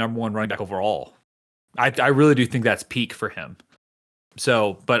could be the number 1 running back overall. I really do think that's peak for him.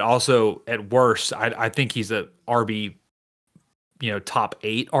 So, but also at worst, I think he's a RB, top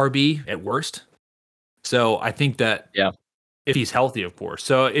 8 RB at worst. So I think that if he's healthy, of course.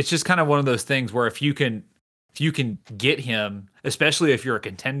 So it's just kind of one of those things where if you can get him, especially if you're a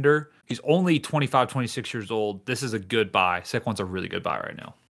contender, he's only 25, 26 years old. This is a good buy. Saquon's a really good buy right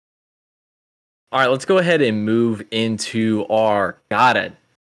now. All right, let's go ahead and move into our gotta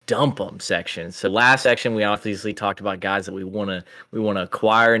dump them section. So last section, we obviously talked about guys that we want to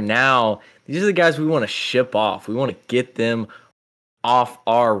acquire. Now, these are the guys we want to ship off. We want to get them off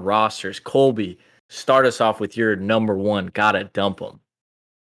our rosters. Colby, start us off with your number 1. Gotta dump them.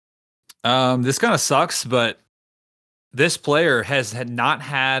 This kind of sucks, but this player had not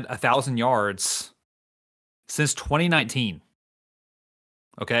had 1,000 yards since 2019.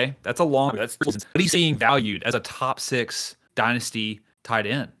 Okay, but he's being valued as a top 6 dynasty tight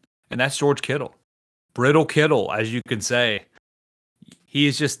end, and that's George Kittle, Brittle Kittle, as you can say. He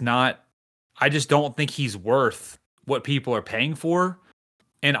is just not. I just don't think he's worth what people are paying for.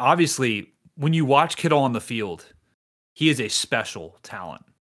 And obviously, when you watch Kittle on the field, he is a special talent.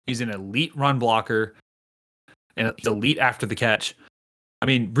 He's an elite run blocker and he's elite after the catch. I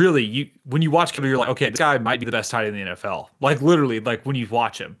mean, really, when you watch Kittle, you're like, okay, this guy might be the best tight end in the NFL. Like literally, like when you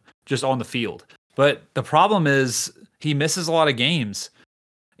watch him just on the field. But the problem is he misses a lot of games,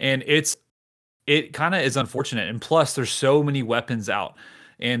 and it kind of is unfortunate. And plus, there's so many weapons out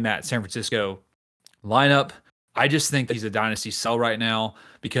in that San Francisco lineup. I just think he's a dynasty sell right now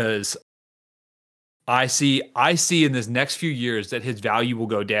because I see in this next few years that his value will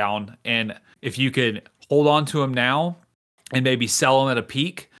go down. And if you could hold on to him now and maybe sell him at a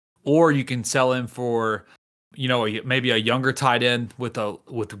peak, or you can sell him for, maybe a younger tight end with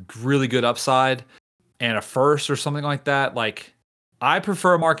really good upside and a first or something like that. Like, I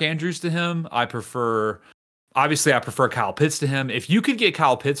prefer Mark Andrews to him. I prefer Kyle Pitts to him. If you could get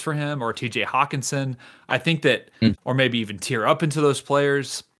Kyle Pitts for him or TJ Hawkinson, I think that, or maybe even tier up into those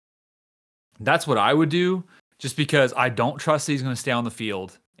players, That's what I would do, just because I don't trust that he's going to stay on the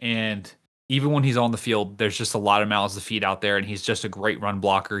field. And even when he's on the field, there's just a lot of mouths to feed out there, and he's just a great run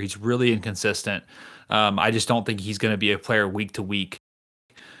blocker. He's really inconsistent. I just don't think he's going to be a player week to week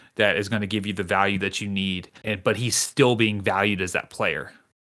that is going to give you the value that you need. But he's still being valued as that player.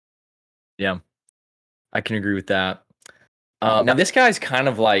 Yeah, I can agree with that. Now, this guy's kind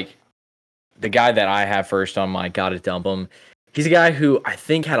of like the guy that I have first on my gotta dump him. He's a guy who I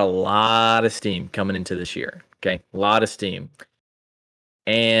think had a lot of steam coming into this year. Okay, a lot of steam.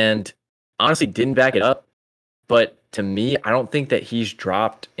 And honestly didn't back it up. But to me, I don't think that he's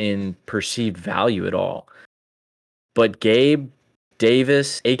dropped in perceived value at all. But Gabe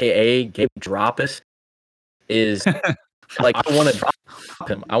Davis, aka Gabe Droppus, is like, I want to drop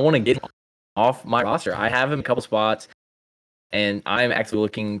him. I want to get him off my roster. I have him a couple spots, and I'm actually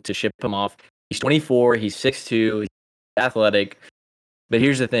looking to ship him off. He's 24, he's 6'2", he's athletic. But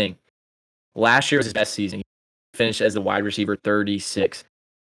here's the thing. Last year was his best season. He finished as the wide receiver 36.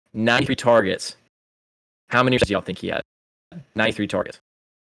 93 targets. How many do y'all think he had? 93 targets.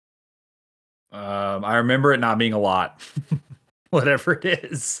 I remember it not being a lot. Whatever it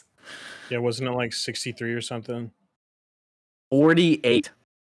is. Yeah, wasn't it like 63 or something? 48.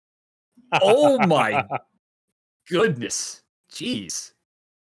 Oh my goodness. Jeez.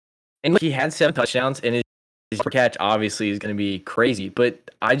 And he had 7 touchdowns, and his per catch obviously is going to be crazy.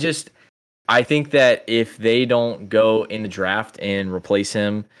 But I think that if they don't go in the draft and replace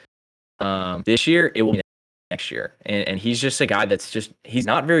him this year, it will be next year. And he's just a guy he's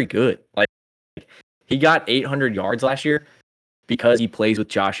not very good. Like, he got 800 yards last year because he plays with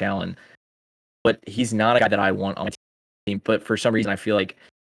Josh Allen. But he's not a guy that I want on my team. But for some reason, I feel like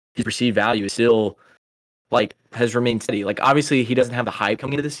his perceived value is still, like, has remained steady. Like, obviously, he doesn't have the hype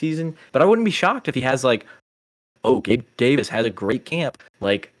coming into this season, but I wouldn't be shocked if he has, like, Gabe Davis has a great camp.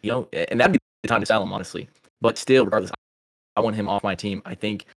 Like, and that'd be the time to sell him, honestly. But still, regardless, I want him off my team. I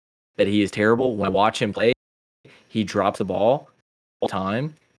think that he is terrible. When I watch him play, he drops the ball all the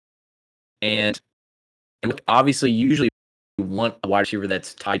time. And obviously, usually you want a wide receiver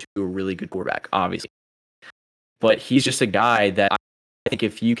that's tied to a really good quarterback, obviously. But he's just a guy that I think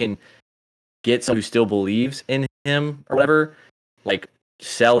if you can get someone who still believes in him or whatever, like,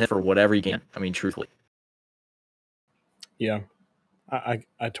 sell him for whatever you can. I mean, truthfully. Yeah, I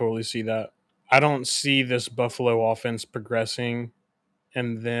totally see that. I don't see this Buffalo offense progressing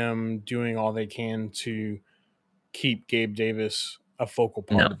and them doing all they can to keep Gabe Davis a focal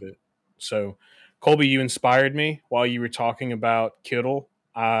part of it. So, Colby, you inspired me while you were talking about Kittle.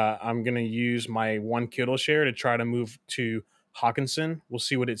 I'm going to use my one Kittle share to try to move to Hawkinson. We'll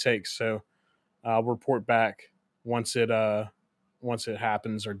see what it takes. So, I'll report back once it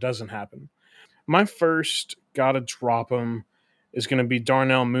happens or doesn't happen. My first gotta drop him is going to be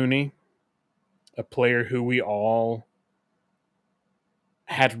Darnell Mooney, a player who we all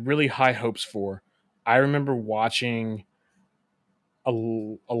had really high hopes for. I remember watching a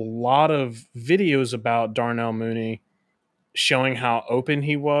lot of videos about Darnell Mooney showing how open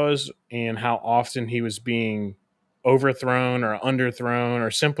he was and how often he was being overthrown or underthrown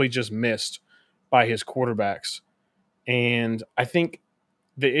or simply just missed by his quarterbacks. And I think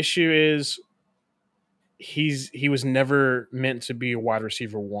the issue is he was never meant to be a wide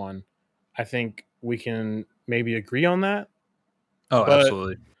receiver one. I think we can maybe agree on that. Oh, But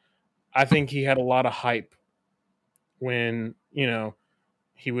absolutely. I think he had a lot of hype when,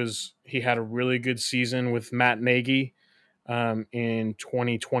 he had a really good season with Matt Nagy in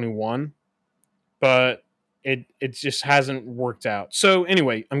 2021, but it just hasn't worked out. So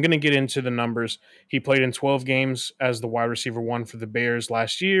anyway, I'm going to get into the numbers. He played in 12 games as the wide receiver one for the Bears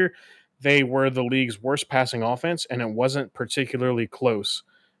last year. They were the league's worst passing offense, and it wasn't particularly close.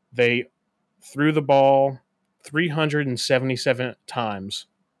 They threw the ball 377 times.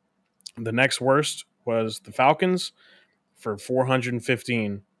 The next worst was the Falcons for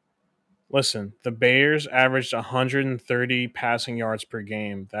 415. Listen, the Bears averaged 130 passing yards per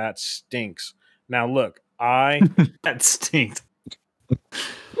game. That stinks. Now, look, That stinks.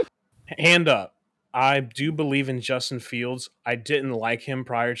 hand up. I do believe in Justin Fields. I didn't like him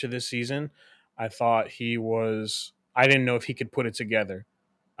prior to this season. I thought I didn't know if he could put it together.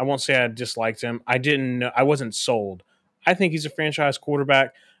 I won't say I disliked him. I wasn't sold. I think he's a franchise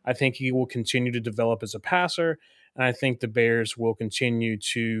quarterback. I think he will continue to develop as a passer. And I think the Bears will continue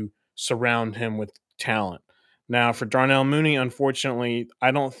to surround him with talent. Now, for Darnell Mooney, unfortunately,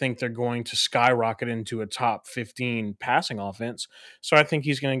 I don't think they're going to skyrocket into a top 15 passing offense. So I think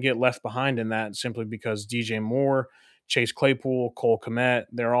he's going to get left behind in that simply because DJ Moore, Chase Claypool, Cole Kmet,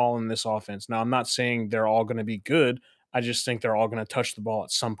 they're all in this offense. Now, I'm not saying they're all going to be good. I just think they're all going to touch the ball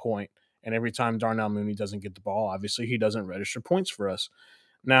at some point. And every time Darnell Mooney doesn't get the ball, obviously he doesn't register points for us.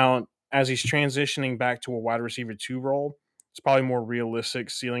 Now, as he's transitioning back to a wide receiver 2 role, it's probably more realistic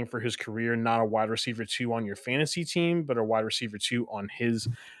ceiling for his career, not a wide receiver 2 on your fantasy team, but a wide receiver 2 on his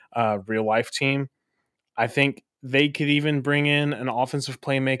real life team. I think they could even bring in an offensive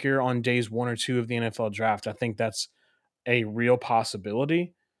playmaker on days 1 or 2 of the NFL draft. I think that's a real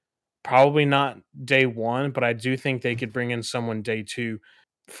possibility. Probably not day 1, but I do think they could bring in someone day 2.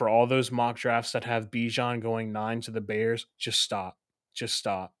 For all those mock drafts that have Bijan going 9 to the Bears, just stop. Just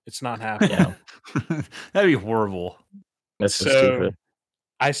stop. It's not happening. Yeah. That'd be horrible. That's so stupid.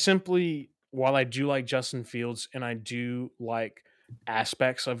 While I do like Justin Fields and I do like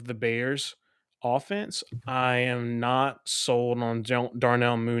aspects of the Bears offense, I am not sold on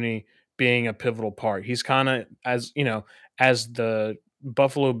Darnell Mooney being a pivotal part. He's kind of, as the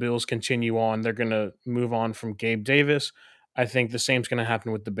Buffalo Bills continue on, they're going to move on from Gabe Davis. I think the same's going to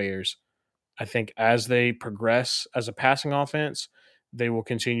happen with the Bears. I think as they progress as a passing offense, they will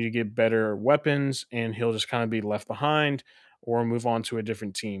continue to get better weapons and he'll just kind of be left behind or move on to a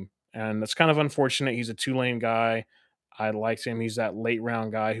different team. And that's kind of unfortunate. He's a Tulane guy. I liked him. He's that late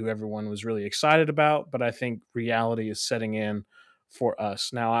round guy who everyone was really excited about, but I think reality is setting in for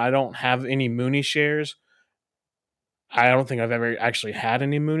us. Now, I don't have any Mooney shares. I don't think I've ever actually had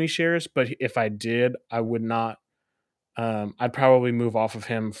any Mooney shares, but if I did, I would not. I'd probably move off of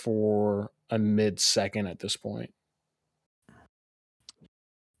him for a mid-second at this point.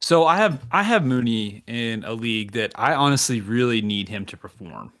 So I have Mooney in a league that I honestly really need him to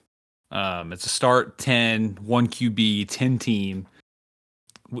perform. It's a start 10, 1 QB, 10 team.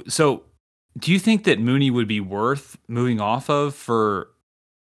 So do you think that Mooney would be worth moving off of for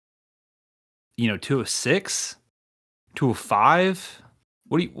 206, 205?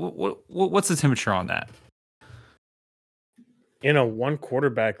 What's the temperature on that? In a one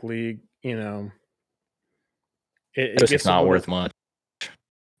quarterback league, it gets not worth much.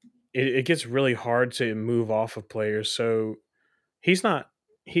 It gets really hard to move off of players. So he's not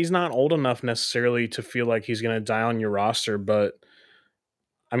old enough necessarily to feel like he's going to die on your roster. But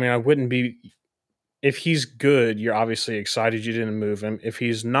I mean, I wouldn't be. If he's good, you're obviously excited you didn't move him. If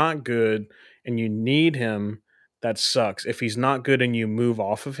he's not good and you need him, that sucks. If he's not good and you move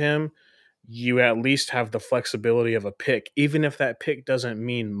off of him, you at least have the flexibility of a pick, even if that pick doesn't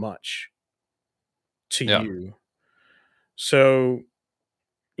mean much to you. So,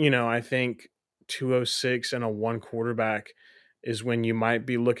 I think 206 and a one quarterback is when you might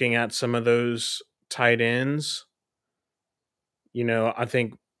be looking at some of those tight ends. I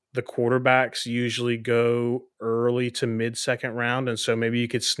think the quarterbacks usually go early to mid-second round, and so maybe you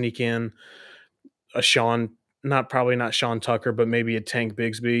could sneak in a probably not Sean Tucker, but maybe a Tank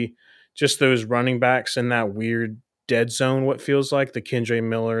Bigsby. Just those running backs in that weird dead zone, what feels like the Kendre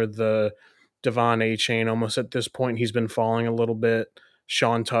Miller, the Devon Achane. Almost at this point, he's been falling a little bit.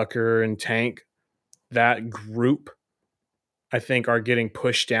 Sean Tucker and Tank, that group, I think, are getting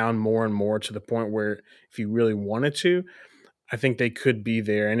pushed down more and more to the point where if you really wanted to, I think they could be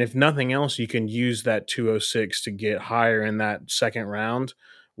there. And if nothing else, you can use that 206 to get higher in that second round,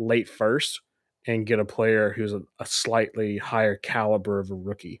 late first, and get a player who's a slightly higher caliber of a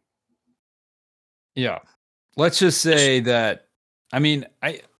rookie. Yeah. Let's just say that, I mean,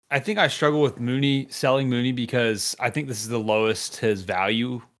 I think I struggle with selling Mooney because I think this is the lowest his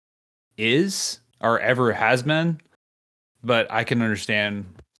value is or ever has been. But I can understand.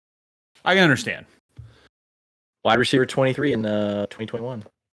 Wide receiver 23 in 2021.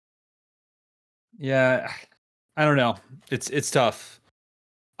 Yeah, I don't know. It's tough.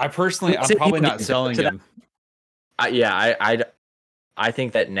 I'm probably not selling him. I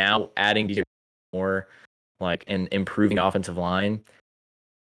think that now adding more and improving the offensive line,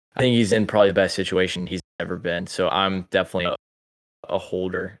 I think he's in probably the best situation he's ever been. So I'm definitely a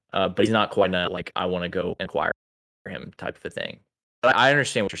holder, but he's not quite I want to go and acquire him type of a thing. But I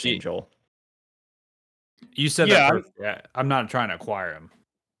understand what you're saying, Joel. You said that. Yeah, I'm not trying to acquire him.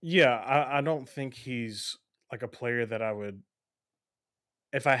 Yeah, I don't think he's like a player that I would.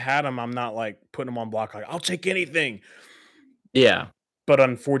 If I had him, I'm not putting him on block. I'll take anything. Yeah, but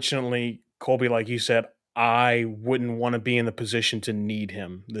unfortunately, Colby, like you said, I wouldn't want to be in the position to need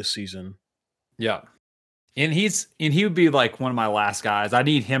him this season. Yeah. And he would be one of my last guys. I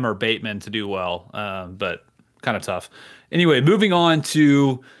need him or Bateman to do well, but kind of tough. Anyway, moving on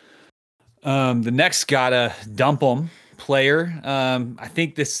to the next gotta dump him player. I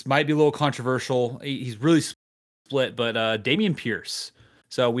think this might be a little controversial. He's really split, but Dameon Pierce.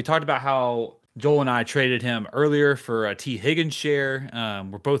 So we talked about how Joel and I traded him earlier for a T. Higgins share.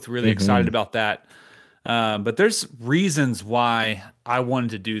 We're both really excited about that. But there's reasons why I wanted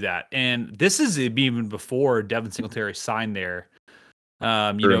to do that. And this is even before Devin Singletary signed there.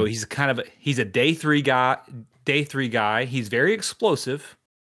 He's a day three guy. He's very explosive.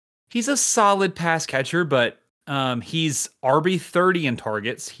 He's a solid pass catcher, but he's RB 30 in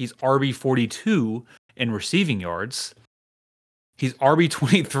targets. He's RB 42 in receiving yards. He's RB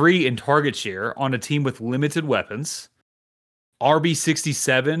 23 in target share on a team with limited weapons. RB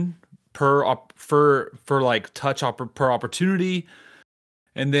 67 per opportunity,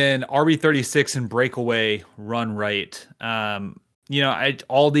 and then RB 36 in breakaway run rate.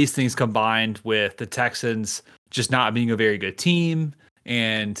 All these things combined with the Texans just not being a very good team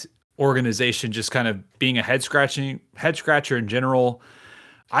and organization just kind of being a head scratcher in general,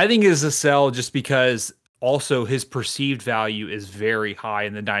 I think is a sell just because also his perceived value is very high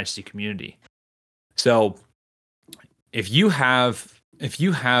in the dynasty community. So if you have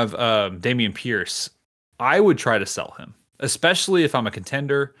Dameon Pierce, I would try to sell him, especially if I'm a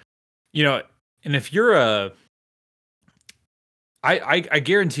contender. And if you're I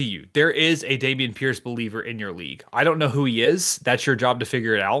guarantee you there is a Dameon Pierce believer in your league. I don't know who he is. That's your job to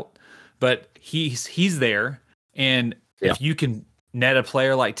figure it out. But he's there. And if you can net a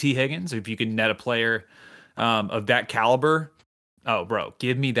player like T. Higgins, or if you can net a player of that caliber, oh, bro,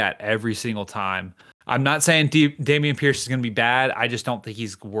 give me that every single time. I'm not saying Dameon Pierce is going to be bad. I just don't think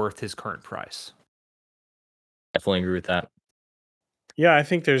he's worth his current price. Definitely agree with that. Yeah, I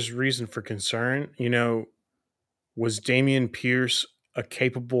think there's reason for concern. Was Dameon Pierce a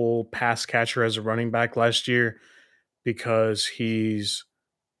capable pass catcher as a running back last year because he's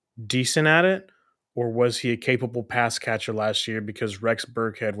decent at it? Or was he a capable pass catcher last year because Rex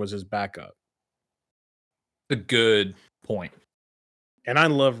Burkhead was his backup? A good point. And I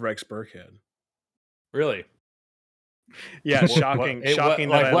love Rex Burkhead. Really? Yeah, shocking. Shocking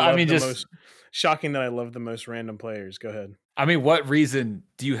that I love the most random players. Go ahead. I mean, what reason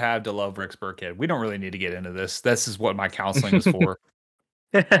do you have to love Rex Burkhead? We don't really need to get into this. This is what my counseling is for.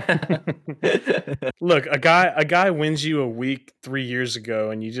 Look, a guy wins you a week 3 years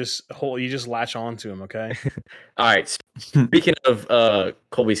ago, and you just latch on to him. Okay. All right. Speaking of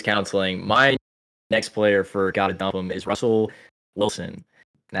Colby's counseling, my next player for gotta dump him is Russell Wilson.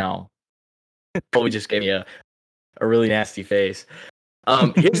 Now, Colby just gave me a really nasty face.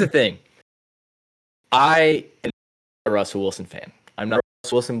 Here's the thing. I am a Russell Wilson fan. I'm not a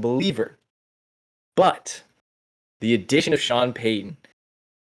Russell Wilson believer. But the addition of Sean Payton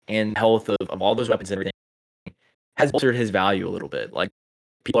and health of all those weapons and everything has bolstered his value a little bit. Like,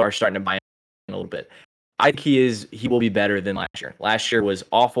 people are starting to buy in a little bit. I think he will be better than last year. Last year was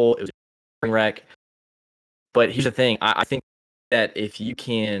awful. It was a wreck. But here's the thing. I think that if you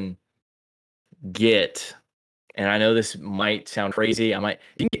can get, and I know this might sound crazy, if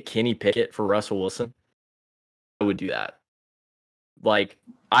you can get Kenny Pickett for Russell Wilson, I would do that. Like,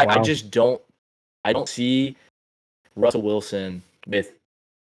 wow. I don't see Russell Wilson with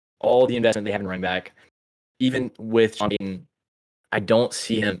all the investment they have in running back, even with Sean Payton, I don't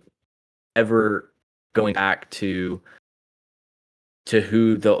see him ever going back to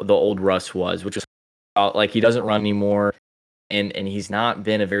who the old Russ was, which is like, he doesn't run anymore, and he's not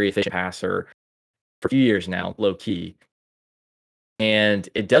been a very efficient passer for a few years now, low key. And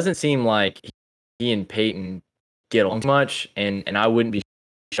it doesn't seem like he and Peyton get along much, and I wouldn't be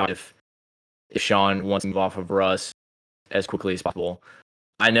shocked if Sean wants to move off of Russ as quickly as possible.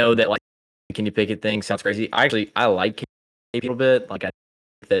 I know that, like, the Kenny Pickett thing sounds crazy. I like Kenny a little bit. Like, I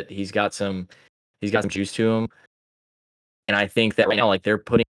think that he's got some juice to him. And I think that right now, like, they're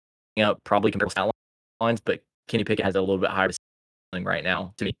putting up probably comparable stat lines, but Kenny Pickett has a little bit higher ceiling right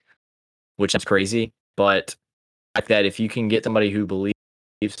now to me, which is crazy. But I think that if you can get somebody who believes,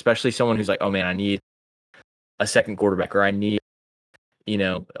 especially someone who's like, oh man, I need a second quarterback, or I need,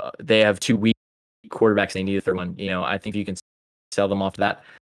 they have 2 weak quarterbacks, they need a third one. I think you can sell them off that.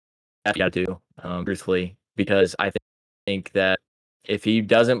 That's what you got to do, truthfully, because I think that if he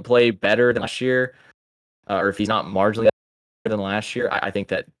doesn't play better than last year, or if he's not marginally better than last year, I think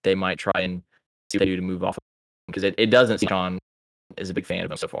that they might try and see what they do to move off of him, because it doesn't seem Sean is a big fan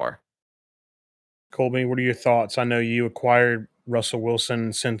of him so far. Colby, what are your thoughts? I know you acquired Russell Wilson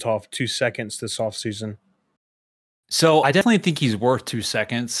and sent off 2 seconds this offseason. So I definitely think he's worth 2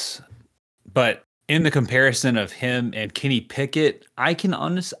 seconds, but in the comparison of him and Kenny Pickett, I can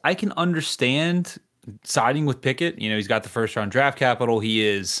understand siding with Pickett. He's got the first round draft capital. He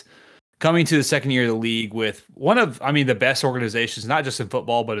is coming to the second year of the league with one of, the best organizations, not just in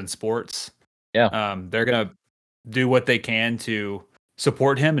football, but in sports. Yeah. They're going to do what they can to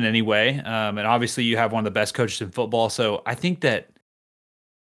support him in any way. And obviously you have one of the best coaches in football. So I think that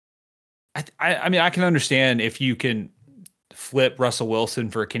I mean, I can understand if you can flip Russell Wilson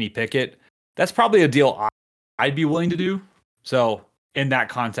for Kenny Pickett. That's probably a deal I'd be willing to do. So in that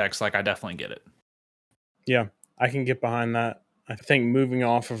context, like I definitely get it. Yeah, I can get behind that. I think moving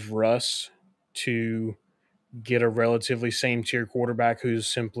off of Russ to get a relatively same tier quarterback who's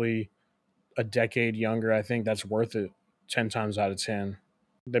simply a decade younger, I think that's worth it 10 times out of 10.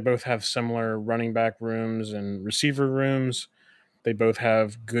 They both have similar running back rooms and receiver rooms. They both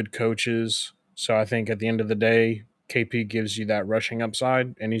have good coaches. So I think at the end of the day, KP gives you that rushing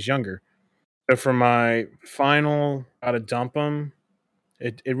upside, and he's younger. So for my final, got to dump him.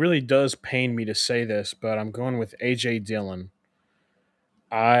 It really does pain me to say this, but I'm going with AJ Dillon.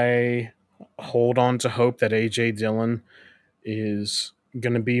 I hold on to hope that AJ Dillon is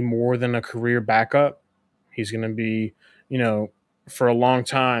going to be more than a career backup. He's going to be, you know, for a long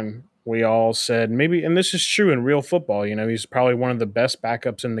time, we all said maybe, and this is true in real football, he's probably one of the best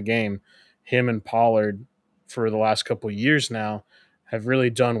backups in the game. Him and Pollard for the last couple of years now have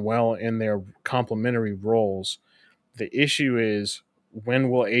really done well in their complementary roles. The issue is, when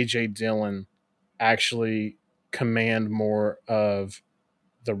will AJ Dillon actually command more of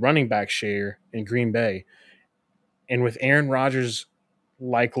the running back share in Green Bay? And with Aaron Rodgers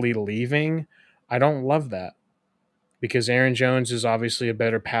likely leaving, I don't love that, because Aaron Jones is obviously a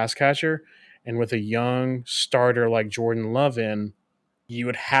better pass catcher. And with a young starter like Jordan Love in, you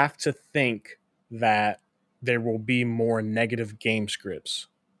would have to think that there will be more negative game scripts.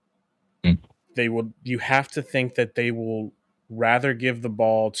 Mm. You have to think that they will rather give the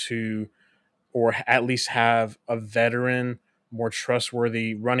ball to, or at least have a veteran, more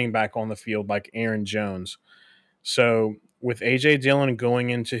trustworthy running back on the field like Aaron Jones. So with AJ Dillon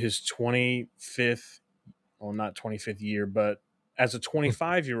going into his 25th, well, not 25th year, but as a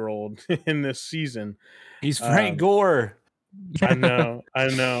 25-year-old in this season, He's Frank Gore. I know.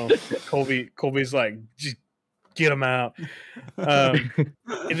 Colby's like, just get him out.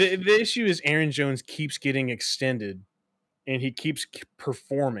 The issue is Aaron Jones keeps getting extended, and he keeps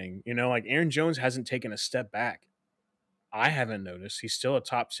performing. Like Aaron Jones hasn't taken a step back. I haven't noticed. He's still a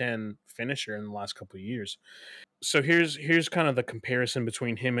top 10 finisher in the last couple of years. So here's kind of the comparison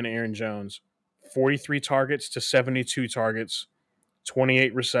between him and Aaron Jones. 43 targets to 72 targets,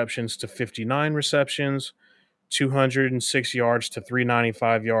 28 receptions to 59 receptions, 206 yards to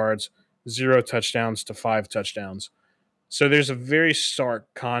 395 yards, 0 touchdowns to 5 touchdowns. So there's a very stark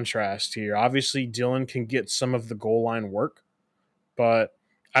contrast here. Obviously, Dillon can get some of the goal line work, but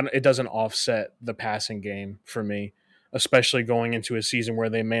it doesn't offset the passing game for me, especially going into a season where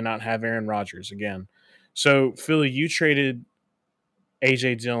they may not have Aaron Rodgers again. So, Philly, you traded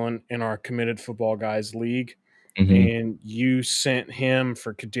AJ Dillon in our Committed Football Guys League, and you sent him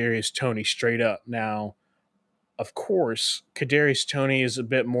for Kadarius Toney straight up. Now, of course, Kadarius Toney is a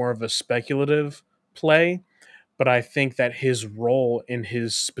bit more of a speculative play, but I think that his role in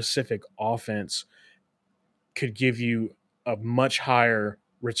his specific offense could give you a much higher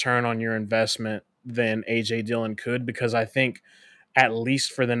return on your investment than AJ Dillon could, because I think at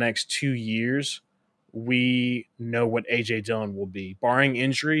least for the next 2 years, we know what AJ Dillon will be. Barring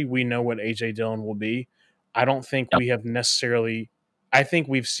injury, we know what AJ Dillon will be. I don't think Yep. we have necessarily, I think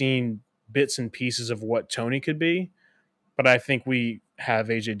we've seen bits and pieces of what Toney could be, but I think we have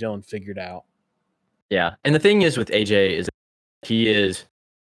AJ Dillon figured out. Yeah. And the thing is with AJ is he is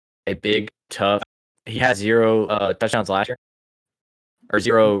a big, tough, he had 0 touchdowns last year, or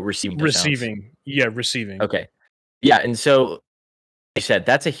 0 receiving touchdowns. Receiving. Okay. Yeah. And so, like you said,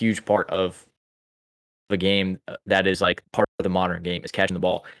 that's a huge part of the game that is like part of the modern game, is catching the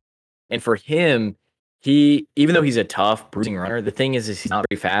ball. And for him, even though he's a tough bruising runner, the thing is he's not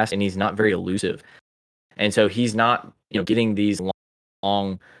very fast and he's not very elusive. And so he's not, getting these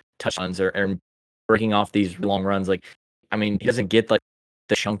long touchdowns or breaking off these long runs. Like, I mean, he doesn't get like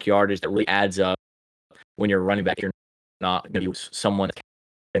the chunk yardage that really adds up when you're running back. You're not going to be someone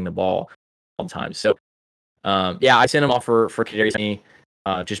getting the ball all the time. So, I sent him off for Kadarius Toney,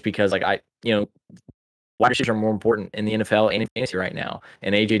 just because wide receivers are more important in the NFL and in fantasy right now.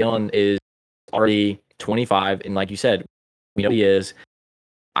 And AJ Dillon is already 25, and like you said, we know he is.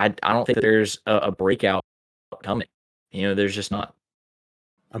 I don't think that there's a breakout coming. There's just not.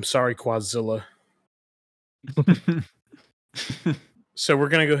 I'm sorry, Quadzilla. So we're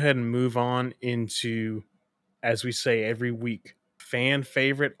going to go ahead and move on into, as we say every week, fan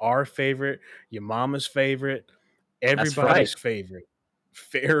favorite, our favorite, your mama's favorite, everybody's favorite,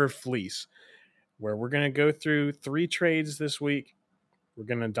 Fair or Fleece, where we're going to go through 3 trades this week. We're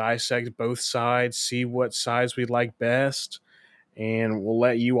going to dissect both sides, see what sides we like best, and we'll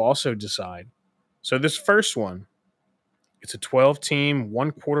let you also decide. So this first one, It's a 12-team,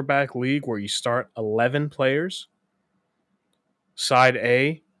 one quarterback league where you start 11 players. Side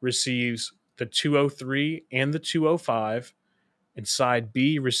A receives the 203 and the 205, and side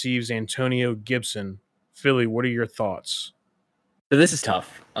B receives Antonio Gibson. Philly, what are your thoughts? So this is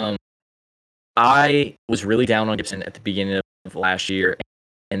tough. I was really down on Gibson at the beginning of last year,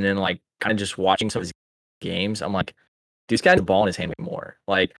 and then like kind of just watching some of his games, I'm like, dude, this guy has the ball in his hand more.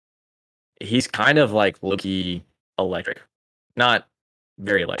 Like he's kind of like low-key electric. Not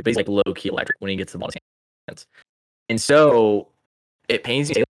very electric, but he's like low-key electric when he gets the ball in his hands. And so it pains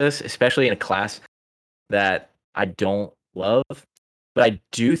me to say this, especially in a class that I don't love. But I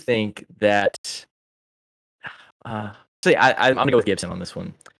do think that I'm gonna go with Gibson on this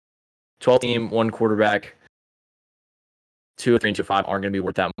one. 12-team, one quarterback, 203 and 205 aren't going to be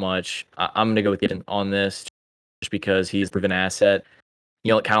worth that much. I'm going to go with Gibson on this just because he's a proven asset.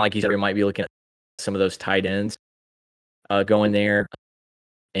 You know, kind of like you said, we might be looking at some of those tight ends going there.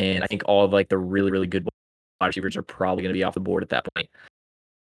 And I think all of like the really, really good wide receivers are probably going to be off the board at that point.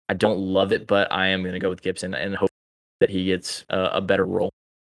 I don't love it, but I am going to go with Gibson and hope that he gets a better role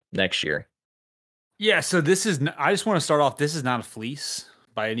next year. Yeah, so I just want to start off, this is not a fleece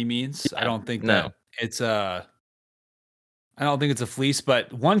by any means. Yeah, I don't think that it's I don't think it's a fleece,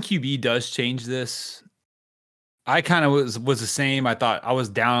 but one QB does change this. I kind of was the same. I thought I was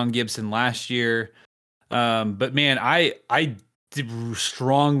down on Gibson last year. But man, I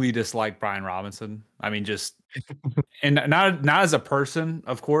strongly dislike Brian Robinson. I mean, just and not as a person,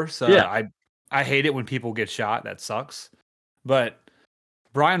 of course. I hate it when people get shot. That sucks. But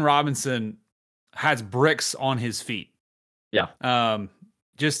Brian Robinson has bricks on his feet. Yeah.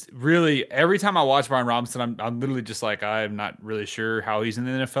 Just really every time I watch Brian Robinson, I'm literally just like, I'm not really sure how he's in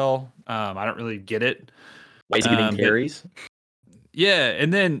the NFL. I don't really get it. Why is he getting carries? Yeah,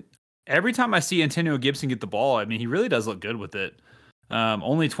 and then every time I see Antonio Gibson get the ball, I mean, he really does look good with it.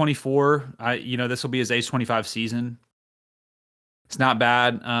 Only 24. This will be his age 25 season. It's not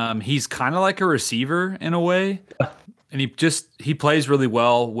bad. He's kind of like a receiver in a way, and he plays really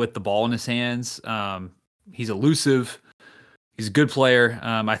well with the ball in his hands. He's elusive. He's a good player.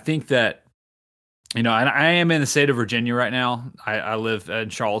 I think that, and I am in the state of Virginia right now. I live in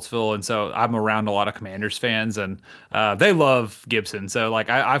Charlottesville, and so I'm around a lot of Commanders fans, and they love Gibson. So like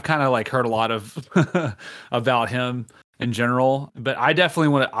I've kind of like heard a lot of about him in general. But I'll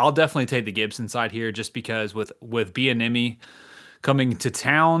definitely take the Gibson side here, just because with Bieniemy coming to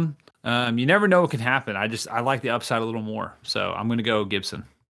town, you never know what can happen. I like the upside a little more, so I'm going to go Gibson.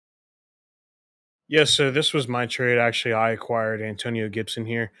 Yeah, so this was my trade. Actually, I acquired Antonio Gibson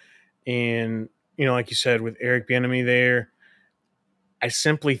here, and like you said, with Eric Bieniemy there, I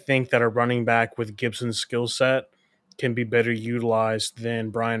simply think that a running back with Gibson's skill set can be better utilized than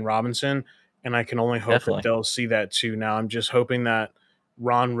Brian Robinson, and I can only hope that they'll see that too. Now, I'm just hoping that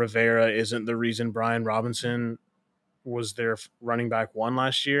Ron Rivera isn't the reason Brian Robinson was their running back one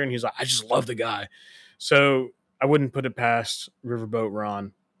last year, and he's like, I just love the guy. So I wouldn't put it past Riverboat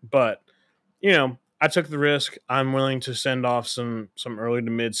Ron, but I took the risk. I'm willing to send off some early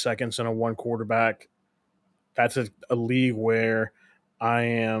to mid seconds and a one quarterback. That's a league where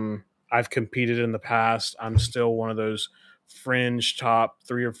I've competed in the past. I'm still one of those fringe top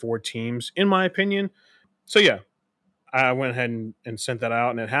 3 or 4 teams, in my opinion. So yeah, I went ahead and sent that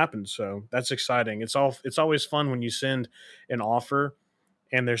out, and it happened. So that's exciting. It's always fun when you send an offer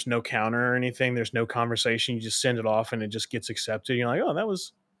and there's no counter or anything. There's no conversation. You just send it off and it just gets accepted. You're like, oh, that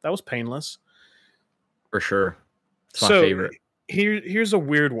was painless. For sure. It's my favorite. Here's a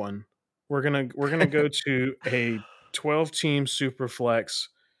weird one. We're gonna go to a 12-team super flex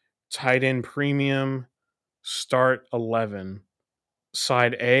tight end premium start 11.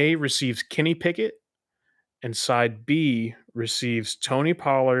 Side A receives Kenny Pickett, and side B receives Tony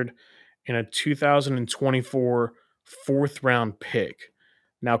Pollard and a 2024 fourth round pick.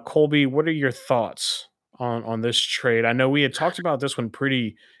 Now, Colby, what are your thoughts on this trade? I know we had talked about this one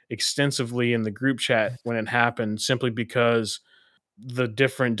pretty extensively in the group chat when it happened, simply because the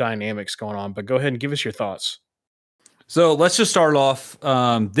different dynamics going on. But go ahead and give us your thoughts. So let's just start off.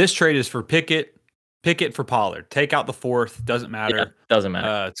 This trade is for Pickett for Pollard. Take out the fourth. Doesn't matter. Yeah, doesn't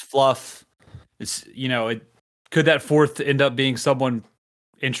matter. It's fluff. It's could that fourth end up being someone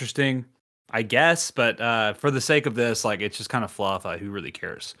interesting? I guess, but for the sake of this, like, it's just kind of fluff. Who really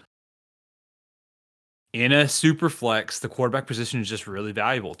cares? In a super flex, the quarterback position is just really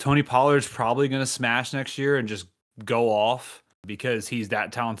valuable. Tony Pollard's probably going to smash next year and just go off because he's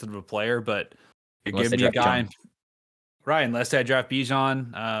that talented of a player. But you're giving me a guy, right? Unless they draft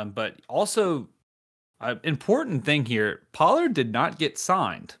Bijan. But also, important thing here: Pollard did not get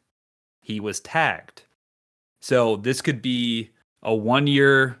signed. He was tagged. So this could be a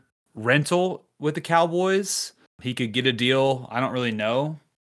 1-year rental with the Cowboys. He could get a deal. I don't really know.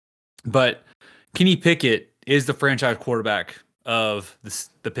 But Kenny Pickett is the franchise quarterback of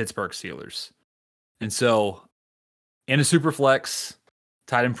the Pittsburgh Steelers. And so in a super flex,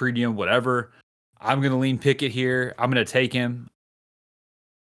 tight end premium, whatever, I'm going to lean Pickett here. I'm going to take him.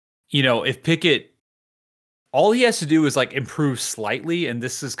 If Pickett, all he has to do is like improve slightly, and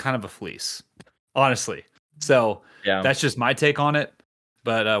this is kind of a fleece, honestly. So that's just my take on it.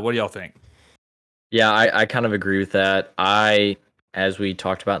 But what do y'all think? Yeah, I kind of agree with that. As we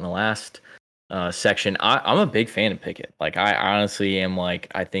talked about in the last section, I'm a big fan of Pickett. Like, I honestly am I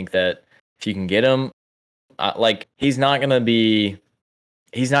think that if you can get him, he's not gonna be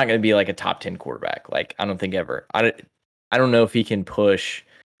like a top 10 quarterback. Like, I don't think ever. I don't know if he can push.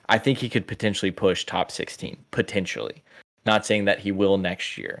 I think he could potentially push top 16, potentially. Not saying that he will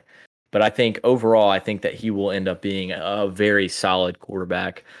next year, but I think overall, I think that he will end up being a very solid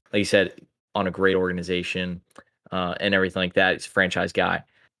quarterback. Like you said, on a great organization and everything like that. He's a franchise guy.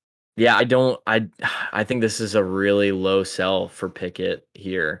 Yeah, I think this is a really low sell for Pickett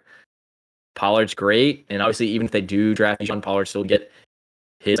here. Pollard's great, and obviously, even if they do draft John Pollard, still get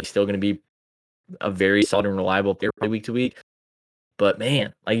his. He's still going to be a very solid and reliable player week to week. But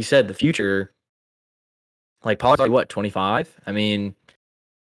man, like you said, the future, like Pollard's 25. I mean,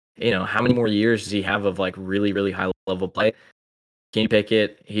 how many more years does he have of like really, really high level play? Kenny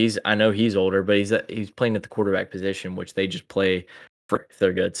Pickett, I know he's older, but he's playing at the quarterback position, which they just play for if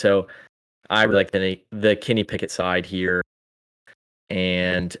they're good. So I really like the Kenny Pickett side here.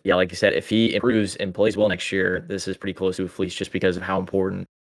 And yeah, like you said, if he improves and plays well next year, this is pretty close to a fleece just because of how important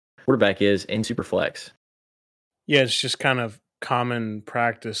quarterback is in Superflex. Yeah, it's just kind of common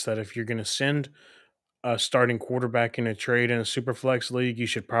practice that if you're going to send a starting quarterback in a trade in a Superflex league, you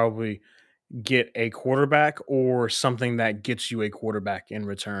should probably get a quarterback or something that gets you a quarterback in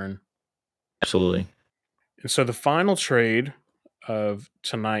return. Absolutely. And so the final trade of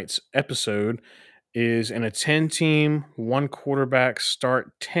tonight's episode is in a 10-team, one quarterback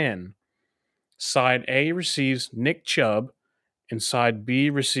start 10. Side A receives Nick Chubb, and side B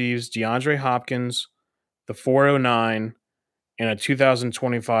receives DeAndre Hopkins, the 409, and a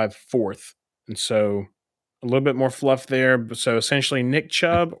 2025 fourth. And so a little bit more fluff there. So essentially Nick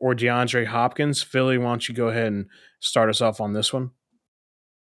Chubb or DeAndre Hopkins. Philly, why don't you go ahead and start us off on this one?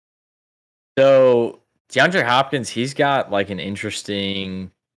 So DeAndre Hopkins, he's got like an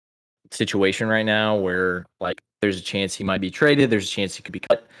interesting situation right now where like there's a chance he might be traded. There's a chance he could be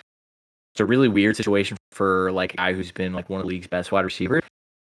cut. It's a really weird situation for like a guy who's been like one of the league's best wide receivers.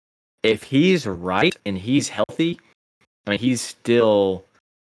 If he's right and he's healthy, I mean, he's still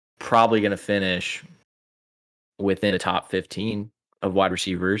probably going to finish within the top 15 of wide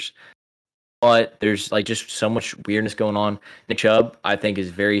receivers. But there's like just so much weirdness going on. Nick Chubb, I think, is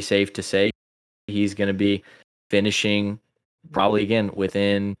very safe to say he's going to be finishing probably again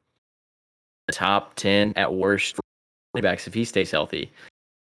within the top 10 at worst for running backs if he stays healthy.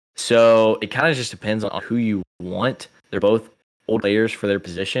 So it kind of just depends on who you want. They're both old players for their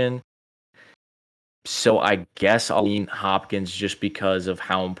position. So I guess I'll lean Hopkins just because of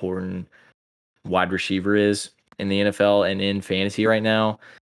how important wide receiver is in the NFL and in fantasy right now.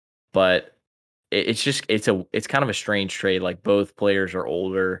 But it's kind of a strange trade. Like both players are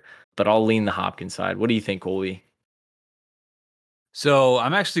older, but I'll lean the Hopkins side. What do you think, Colby? So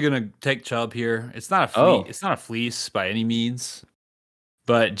I'm actually going to take Chubb here. It's not a fleece by any means,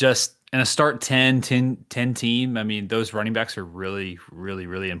 but just in a start 10 team, I mean, those running backs are really, really,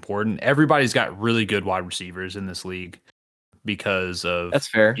 really important. Everybody's got really good wide receivers in this league because of that's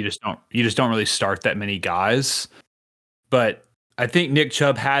fair. You just don't really start that many guys. But I think Nick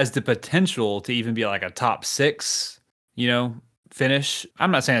Chubb has the potential to even be like a top 6, finish.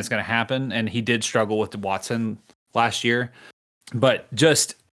 I'm not saying it's going to happen, and he did struggle with Watson last year. But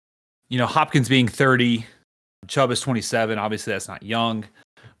just, Hopkins being 30, Chubb is 27. Obviously, that's not young.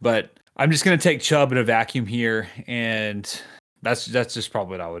 But I'm just going to take Chubb in a vacuum here, and that's just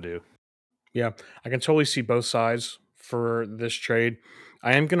probably what I would do. Yeah, I can totally see both sides for this trade.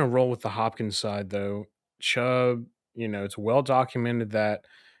 I am going to roll with the Hopkins side, though. Chubb, it's well documented that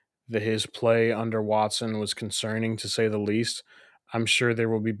his play under Watson was concerning, to say the least. I'm sure there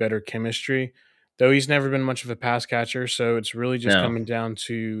will be better chemistry, though he's never been much of a pass catcher. So it's really just coming down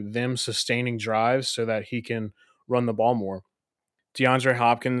to them sustaining drives so that he can run the ball more. DeAndre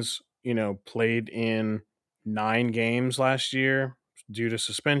Hopkins, played in 9 games last year due to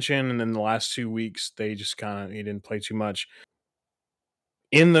suspension. And then the last 2 weeks, he didn't play too much.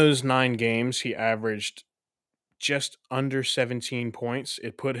 In those 9 games, he averaged just under 17 points.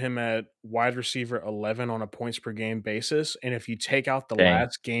 It put him at wide receiver 11 on a points per game basis. And if you take out the Dang.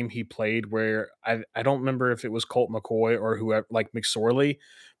 last game he played, where I don't remember if it was Colt McCoy or whoever, like McSorley,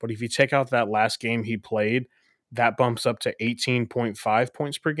 but if you take out that last game he played, that bumps up to 18.5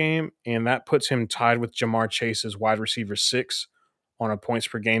 points per game. And that puts him tied with Jamar Chase as wide receiver 6 on a points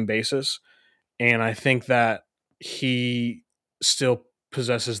per game basis. And I think that he still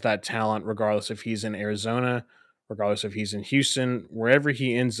possesses that talent, regardless if he's in Arizona, regardless if he's in Houston, wherever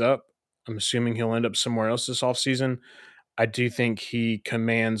he ends up. I'm assuming he'll end up somewhere else this offseason. I do think he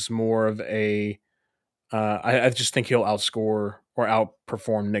commands more of a. I just think he'll outscore or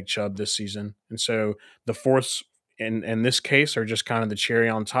outperform Nick Chubb this season. And so the fourths in this case are just kind of the cherry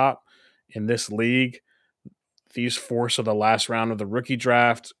on top in this league. These fourths are the last round of the rookie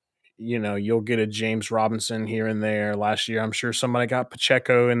draft. You know, you'll get a James Robinson here and there. Last year, I'm sure somebody got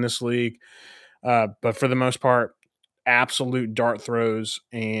Pacheco in this league. But for the most part, absolute dart throws,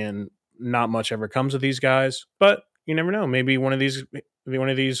 and not much ever comes of these guys. But you never know. Maybe one of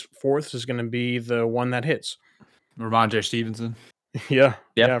these fourths is going to be the one that hits. Ramondre Stevenson.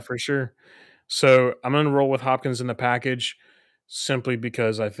 Yeah, for sure. So I'm going to roll with Hopkins in the package simply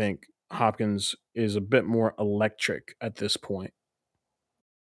because I think Hopkins is a bit more electric at this point.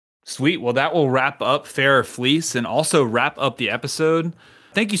 Sweet. Well, that will wrap up Fair or Fleece and also wrap up the episode.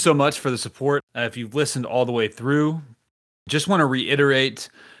 Thank you so much for the support. If you've listened all the way through, just want to reiterate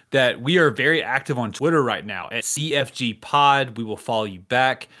that we are very active on Twitter right now at CFG Pod. We will follow you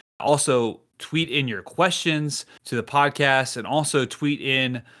back. Also, tweet in your questions to the podcast and also tweet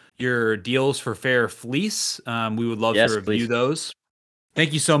in your deals for Fair or Fleece. We would love to review those.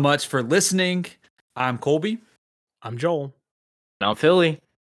 Thank you so much for listening. I'm Colby. I'm Joel. And I'm Philly.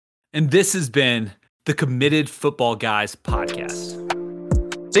 And this has been the Committed Football Guys podcast.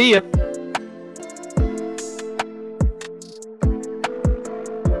 See ya.